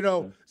 sure.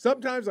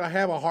 Sometimes I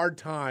have a hard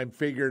time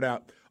figuring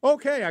out,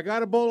 okay, I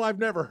got a bowl I've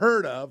never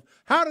heard of.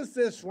 How does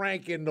this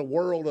rank in the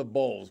world of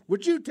bowls?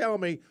 Would you tell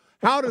me,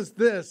 how does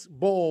this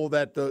bowl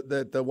that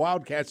the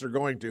Wildcats are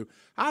going to,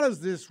 how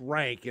does this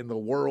rank in the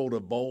world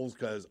of bowls?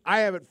 Because I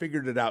haven't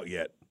figured it out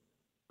yet.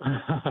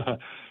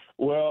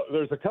 Well,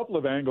 there's a couple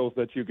of angles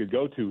that you could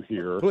go to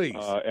here. Please.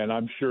 And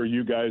I'm sure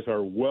you guys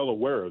are well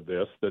aware of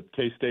this, that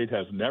K-State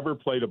has never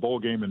played a bowl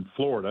game in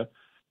Florida,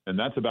 and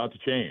that's about to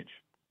change.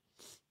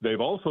 They've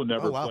also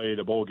never played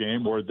a bowl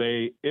game where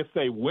if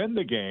they win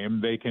the game,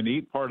 they can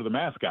eat part of the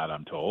mascot,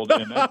 I'm told.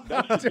 And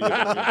that should be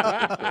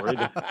a very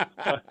interesting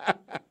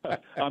story.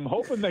 I'm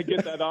hoping they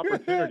get that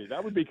opportunity.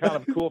 That would be kind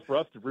of cool for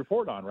us to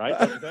report on, right?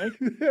 Don't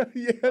you think?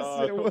 Yes,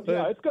 it would.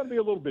 Yeah, it's going to be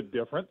a little bit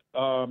different.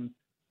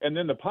 And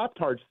then the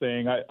Pop-Tarts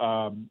thing,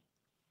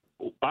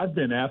 I've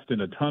been asked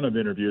in a ton of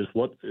interviews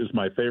what is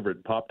my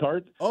favorite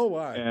Pop-Tart. Oh,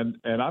 why? And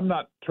I'm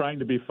not trying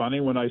to be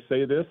funny when I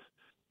say this.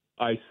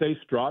 I say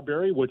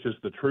strawberry, which is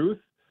the truth.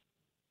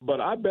 But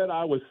I bet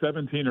I was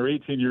 17 or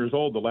 18 years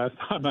old the last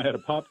time I had a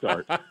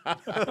Pop-Tart.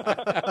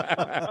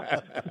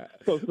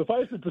 So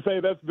suffice it to say,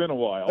 that's been a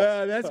while.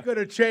 That's going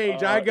to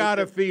change. I got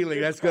a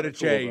feeling that's going to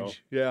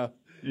change. Cool, yeah.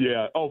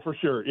 Yeah. Oh, for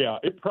sure. Yeah.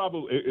 It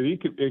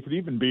could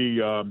even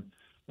be.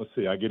 Let's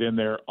see. I get in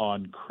there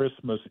on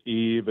Christmas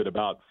Eve at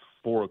about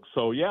 4.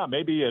 So yeah,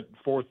 maybe at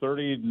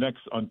 4:30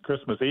 next on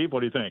Christmas Eve.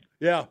 What do you think?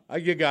 Yeah,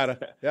 you gotta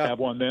have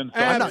one then.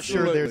 So I'm not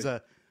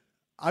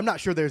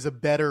sure there's a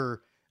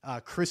better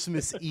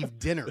Christmas Eve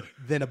dinner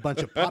than a bunch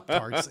of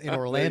Pop-Tarts in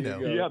Orlando.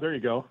 Yeah, there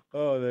you go.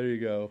 Oh, there you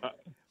go.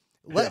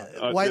 Let's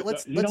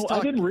talk.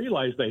 I didn't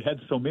realize they had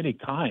so many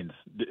kinds.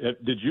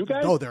 Did you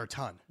guys? Oh, there are a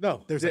ton.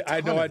 No, I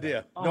had no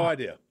idea. No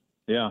idea.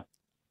 Yeah.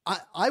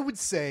 I would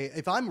say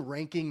if I'm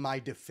ranking my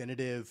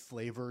definitive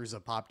flavors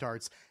of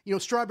Pop-Tarts,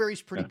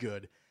 strawberry's pretty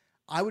good.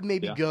 I would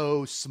maybe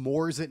go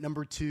s'mores at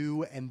number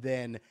 2, and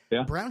then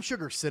brown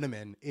sugar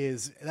cinnamon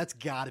that's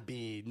got to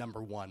be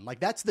number 1. Like,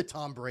 that's the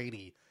Tom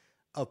Brady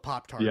of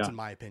Pop-Tarts, in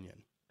my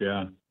opinion.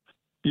 Yeah.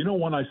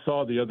 One I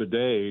saw the other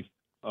day,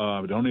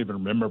 I don't even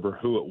remember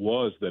who it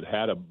was that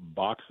had a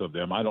box of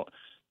them.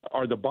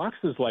 Are the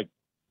boxes like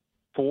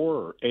 4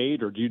 or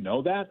 8, or do you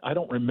know that? I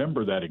don't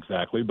remember that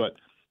exactly, but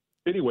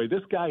anyway,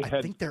 this guy had,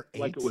 I think they're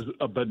 8. Like it was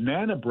a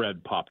banana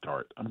bread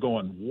Pop-Tart. I'm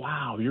going,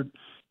 wow,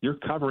 you're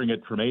covering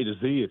it from A to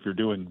Z if you're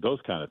doing those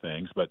kind of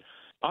things. But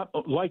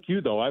like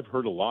you, though, I've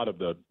heard a lot of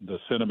the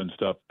cinnamon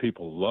stuff.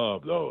 People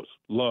love those.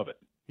 Love it.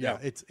 Yeah,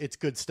 it's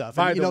good stuff.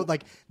 And,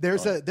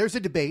 there's a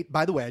debate.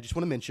 By the way, I just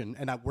want to mention,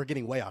 and we're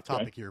getting way off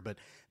topic here, but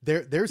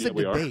there's a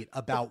debate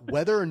about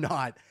whether or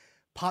not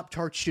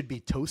Pop-Tarts should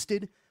be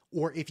toasted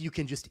or if you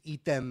can just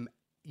eat them,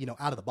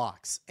 out of the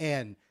box.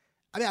 And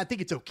I think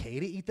it's okay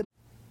to eat them.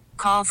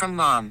 Call from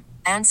mom.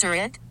 Answer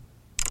it.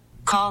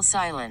 Call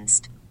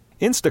silenced.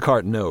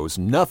 Instacart knows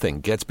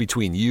nothing gets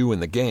between you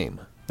and the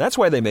game. That's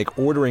why they make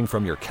ordering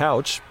from your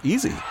couch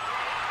easy.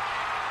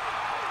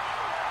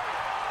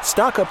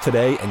 Stock up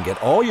today and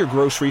get all your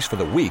groceries for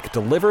the week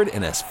delivered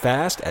in as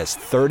fast as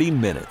 30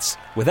 minutes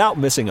without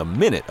missing a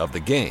minute of the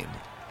game.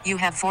 You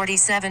have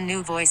 47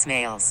 new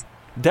voicemails.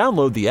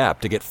 Download the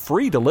app to get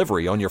free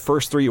delivery on your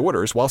first 3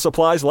 orders while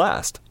supplies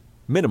last.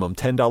 Minimum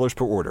 $10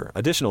 per order.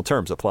 Additional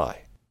terms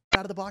apply.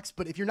 Out of the box,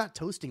 but if you're not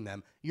toasting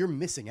them, you're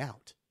missing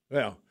out.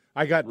 Well,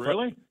 I got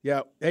really.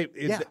 Yeah. Hey,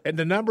 and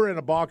the number in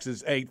a box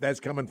is 8. That's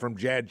coming from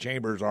Jad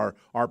Chambers, our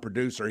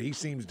producer. He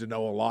seems to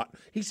know a lot.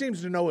 He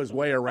seems to know his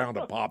way around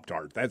a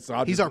Pop-Tart.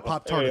 He's our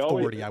Pop-Tart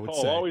authority, I would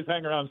say. Always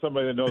hang around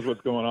somebody that knows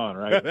what's going on,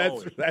 right?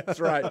 That's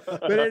right.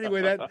 But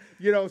anyway,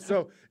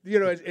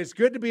 it's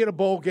good to be in a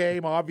bowl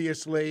game.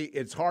 Obviously,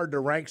 it's hard to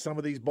rank some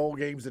of these bowl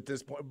games at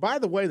this point. By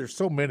the way, there's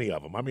so many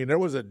of them. I mean, there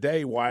was a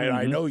day, Wyatt,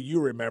 I know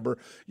you remember,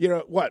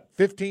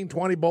 15,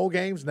 20 bowl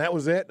games, and that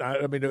was it.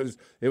 I mean,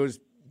 it was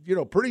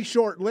pretty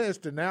short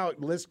list, and now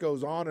the list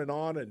goes on,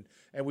 and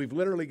we've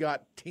literally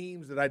got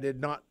teams that I did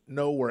not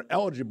know were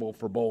eligible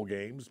for bowl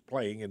games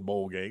playing in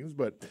bowl games,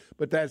 but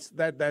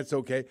that's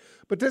okay.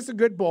 But this is a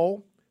good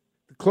bowl.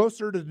 The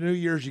closer to New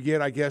Year's you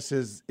get, I guess,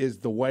 is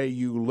the way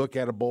you look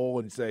at a bowl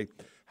and say,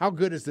 how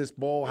good is this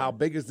bowl? How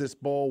big is this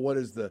bowl? What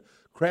is the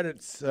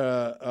credits,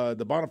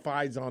 the bona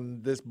fides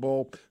on this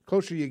bowl?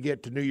 Closer you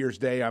get to New Year's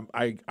Day,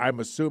 I'm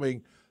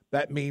assuming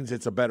that means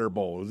it's a better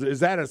bowl. Is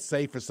that a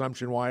safe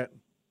assumption, Wyatt?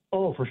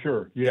 Oh, for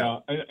sure. Yeah.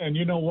 And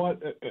you know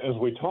what? As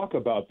we talk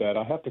about that,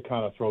 I have to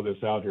kind of throw this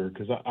out here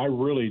because I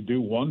really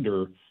do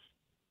wonder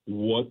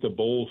what the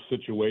bowl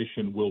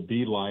situation will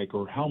be like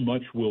or how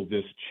much will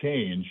this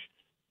change,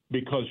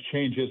 because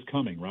change is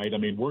coming, right? I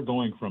mean, we're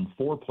going from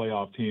 4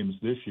 playoff teams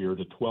this year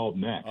to 12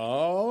 next.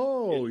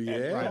 Oh,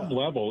 At some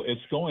level,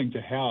 it's going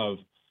to have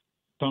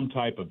some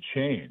type of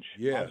change.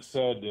 Yes. I've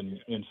said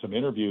in some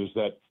interviews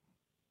that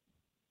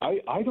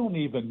I don't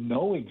even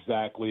know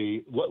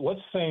exactly.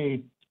 Let's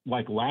say,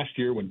 like last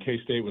year when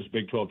K-State was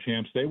Big 12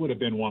 champs, they would have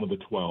been one of the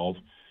 12,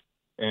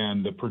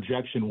 and the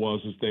projection was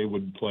they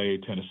would play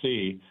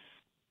Tennessee,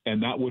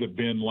 and that would have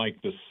been like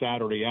the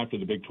Saturday after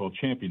the Big 12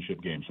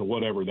 championship game. So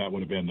whatever, that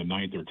would have been the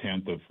 9th or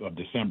 10th of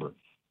December.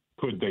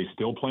 Could they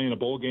still play in a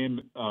bowl game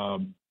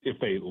if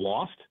they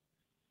lost?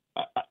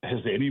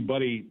 Does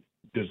anybody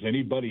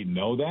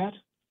know that?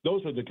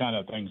 Those are the kind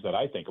of things that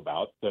I think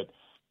about, that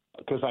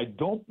because I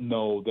don't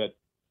know that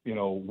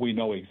we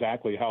know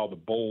exactly how the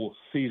bowl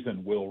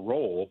season will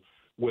roll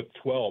with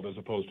 12 as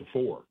opposed to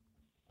 4.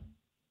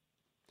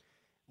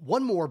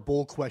 One more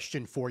bowl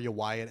question for you,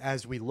 Wyatt,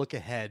 as we look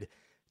ahead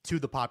to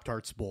the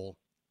Pop-Tarts Bowl.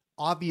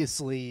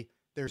 Obviously,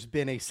 there's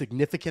been a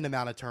significant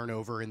amount of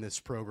turnover in this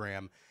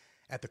program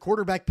at the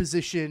quarterback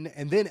position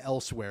and then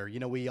elsewhere. You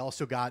know, we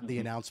also got the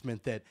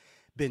announcement that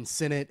Ben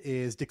Sinnott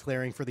is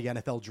declaring for the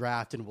NFL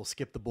draft and will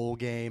skip the bowl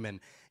game. And,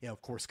 you know,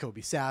 of course,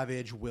 Kobe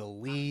Savage, Will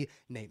Lee,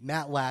 Nate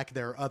Matlack.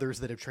 There are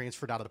others that have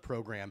transferred out of the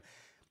program.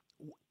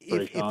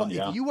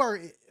 If you are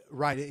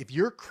right, if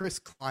you're Chris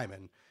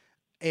Kleiman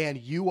and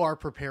you are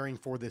preparing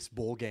for this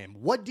bowl game,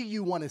 what do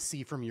you want to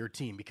see from your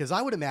team? Because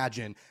I would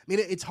imagine, I mean,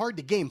 it's hard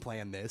to game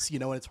plan this, you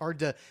know, and it's hard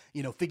to,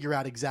 you know, figure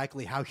out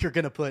exactly how you're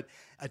going to put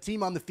a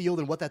team on the field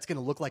and what that's going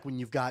to look like when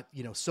you've got,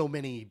 you know, so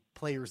many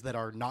players that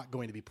are not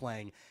going to be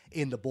playing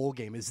in the bowl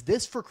game. Is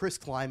this for Chris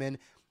Kleiman?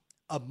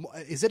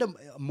 Is it a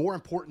more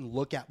important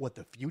look at what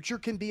the future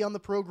can be on the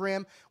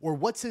program, or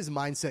what's his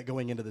mindset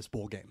going into this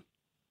bowl game?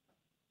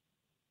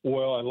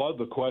 Well, I love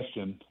the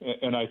question,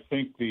 and I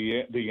think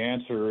the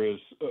answer is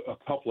a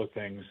couple of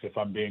things, if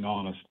I'm being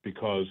honest,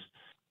 because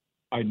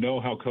I know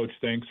how Coach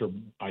thinks, or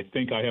I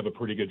think I have a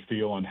pretty good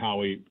feel on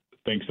how he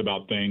thinks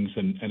about things,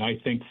 and I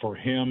think for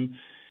him,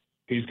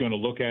 he's going to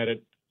look at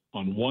it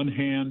on one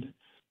hand.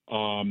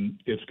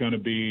 It's going to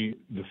be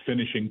the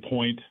finishing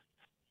point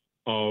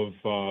of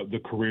the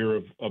career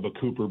of a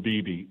Cooper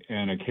Beebe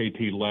and a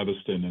KT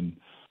Leviston and,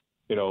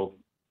 you know,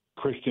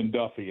 Christian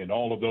Duffy and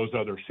all of those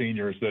other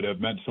seniors that have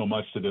meant so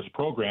much to this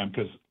program.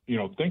 Because, you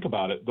know, think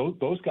about it.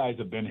 Those guys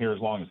have been here as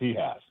long as he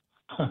has,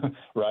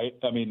 right?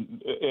 I mean,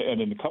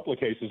 and in a couple of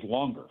cases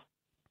longer,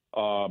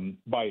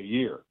 by a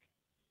year.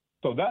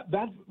 So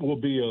that will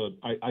be,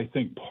 I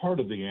think, part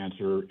of the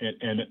answer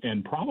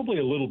and probably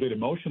a little bit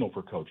emotional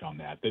for Coach on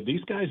that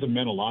these guys have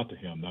meant a lot to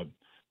him.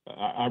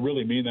 I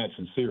really mean that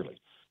sincerely.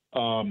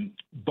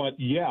 But,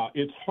 yeah,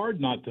 it's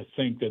hard not to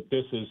think that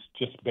this is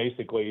just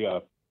basically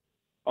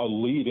a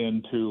lead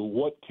into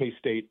what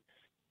K-State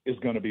is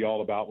going to be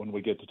all about when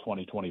we get to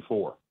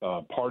 2024.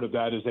 Part of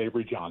that is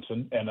Avery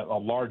Johnson, and a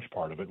large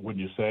part of it,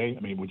 wouldn't you say? I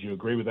mean, would you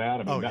agree with that?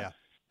 I mean,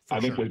 I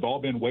think we've all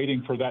been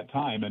waiting for that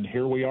time, and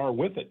here we are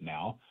with it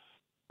now.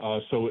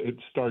 So it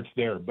starts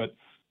there. But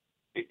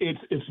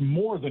it's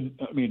more than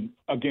 – I mean,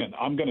 again,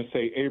 I'm going to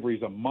say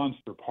Avery's a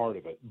monster part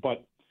of it.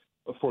 But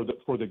for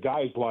the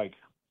guys like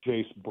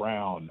Jace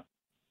Brown,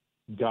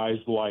 guys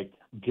like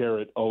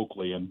Garrett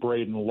Oakley and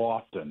Braden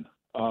Lofton –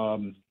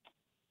 oh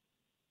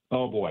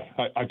boy,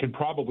 I could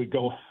probably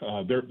go.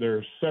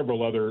 There's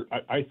several other.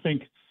 I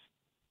think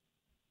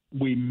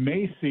we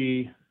may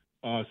see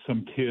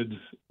some kids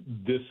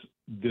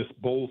this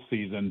bowl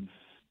season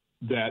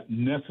that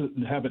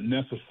haven't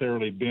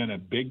necessarily been a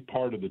big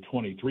part of the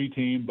 23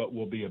 team, but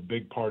will be a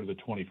big part of the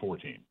 24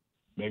 team.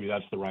 Maybe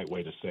that's the right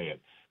way to say it,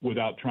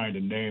 without trying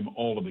to name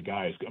all of the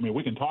guys. I mean,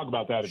 we can talk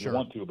about that if you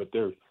want to, but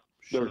there's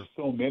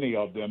so many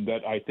of them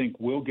that I think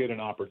will get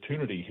an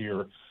opportunity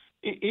here.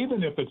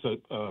 Even if it's a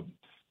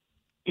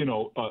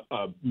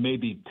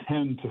maybe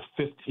 10 to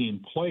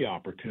 15 play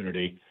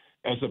opportunity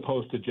as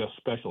opposed to just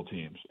special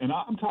teams. And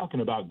I'm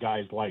talking about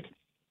guys like,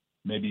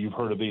 maybe you've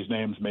heard of these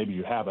names, maybe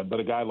you haven't, but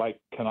a guy like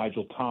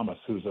Kenigel Thomas,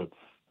 who's a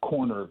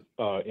corner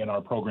in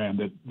our program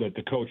that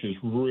the coaches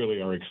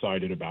really are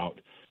excited about.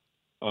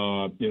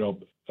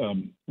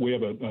 We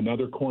have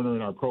another corner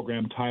in our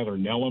program, Tyler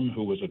Nellam,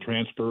 who was a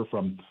transfer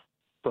from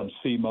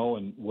SEMO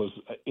and was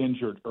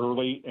injured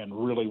early and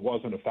really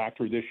wasn't a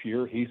factor this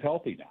year. He's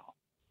healthy now.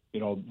 You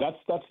know, that's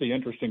the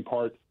interesting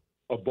part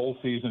of bowl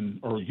season,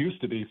 or used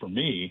to be for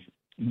me.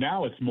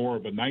 Now it's more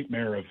of a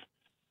nightmare of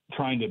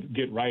trying to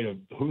get right of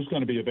who's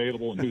going to be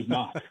available and who's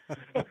not.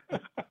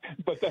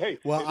 But hey,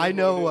 well, I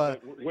know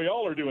we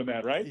all are doing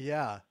that, right?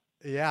 Yeah.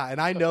 Yeah, and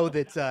I know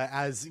that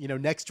as you know,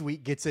 next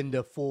week gets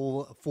into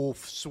full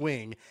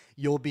swing,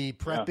 you'll be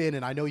prepping,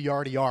 and I know you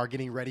already are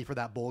getting ready for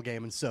that bowl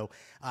game. And so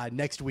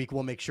next week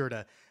we'll make sure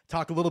to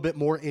talk a little bit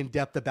more in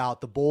depth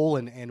about the bowl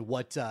and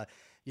what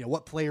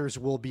what players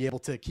will be able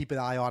to keep an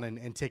eye on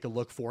and take a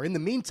look for. In the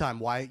meantime,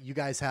 Wyatt, you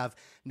guys have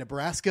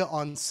Nebraska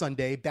on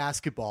Sunday,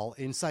 basketball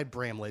inside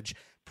Bramlage.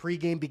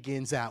 Pregame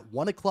begins at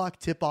 1:00,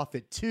 tip-off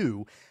at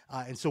 2,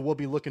 and so we'll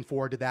be looking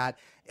forward to that.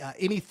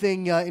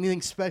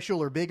 Anything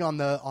special or big on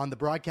the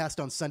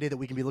broadcast on Sunday that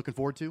we can be looking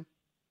forward to?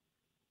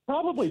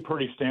 Probably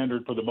pretty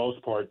standard for the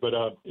most part, but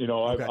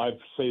Okay. I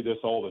say this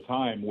all the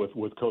time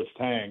with Coach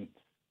Tang.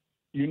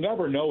 You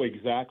never know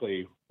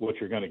exactly what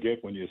you're going to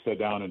get when you sit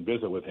down and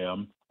visit with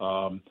him.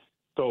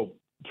 So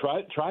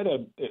try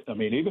to. I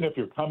mean, even if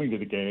you're coming to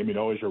the game,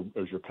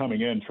 as you're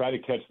coming in, try to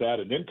catch that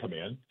and then come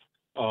in.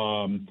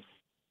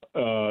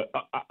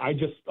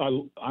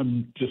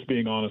 I'm just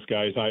being honest,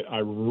 guys. I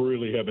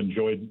really have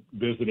enjoyed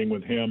visiting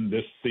with him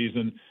this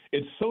season.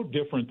 It's so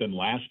different than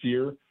last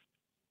year,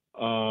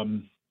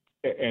 and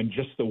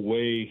just the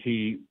way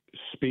he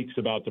speaks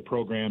about the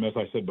program, as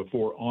I said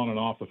before, on and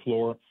off the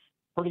floor,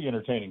 pretty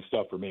entertaining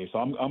stuff for me. So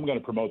I'm going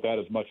to promote that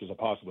as much as I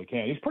possibly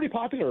can. He's pretty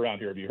popular around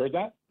here. Have you heard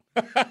that?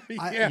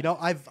 Yeah.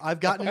 I've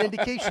gotten an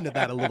indication of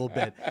that a little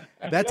bit.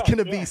 That's going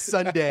to be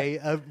Sunday.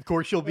 Of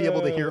course, you'll be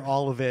able to hear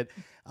all of it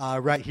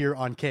right here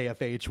on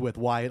KFH with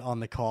Wyatt on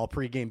the call.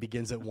 Pregame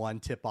begins at 1,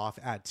 tip-off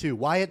at 2.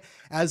 Wyatt,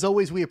 as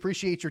always, we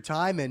appreciate your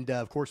time, and,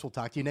 of course, we'll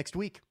talk to you next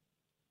week.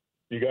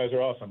 You guys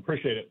are awesome.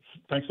 Appreciate it.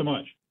 Thanks so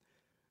much.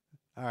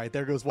 All right,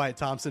 there goes Wyatt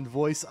Thompson,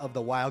 voice of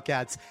the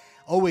Wildcats.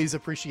 Always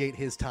appreciate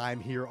his time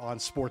here on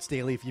Sports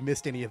Daily. If you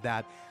missed any of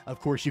that, of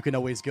course, you can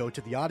always go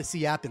to the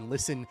Odyssey app and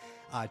listen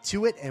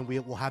to it, and we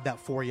will have that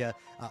for you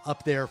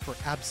up there for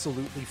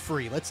absolutely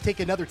free. Let's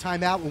take another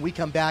time out. When we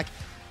come back,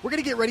 we're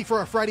going to get ready for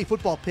our Friday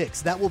football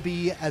picks. That will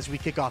be as we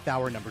kick off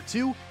hour number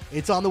 2.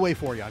 It's on the way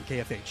for you on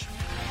KFH.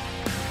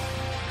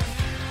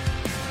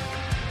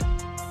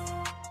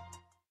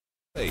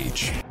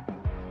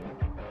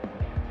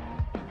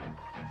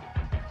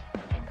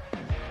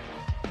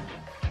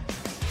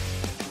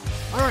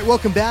 All right,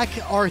 welcome back.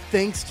 Our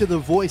thanks to the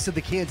voice of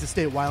the Kansas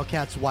State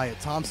Wildcats, Wyatt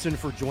Thompson,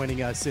 for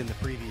joining us in the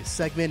previous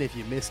segment. If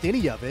you missed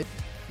any of it,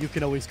 you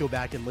can always go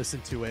back and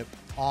listen to it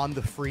on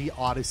the free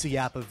Odyssey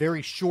app. A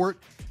very short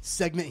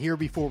segment here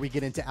before we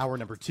get into hour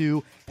number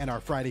 2 and our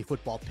Friday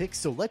football picks.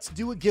 So let's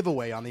do a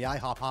giveaway on the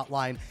IHOP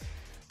hotline.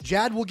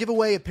 Jad will give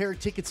away a pair of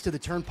tickets to the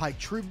Turnpike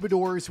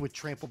Troubadours with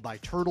Trampled by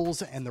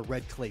Turtles and the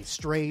Red Clay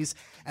Strays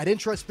at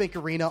Intrust Bank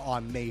Arena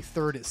on May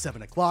 3rd at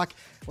 7 o'clock.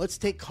 Let's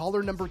take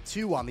caller number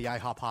 2 on the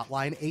IHOP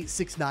hotline,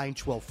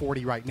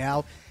 869-1240 right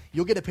now.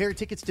 You'll get a pair of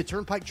tickets to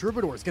Turnpike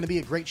Troubadours. It's going to be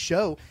a great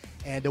show,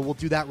 and we'll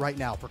do that right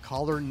now for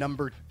caller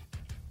number 2.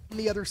 On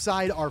the other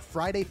side, our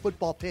Friday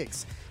football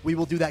picks. We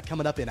will do that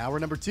coming up in hour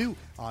number 2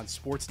 on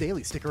Sports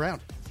Daily. Stick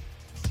around.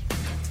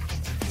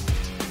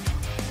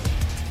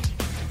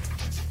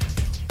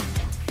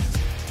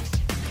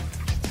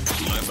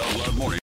 Love Morning.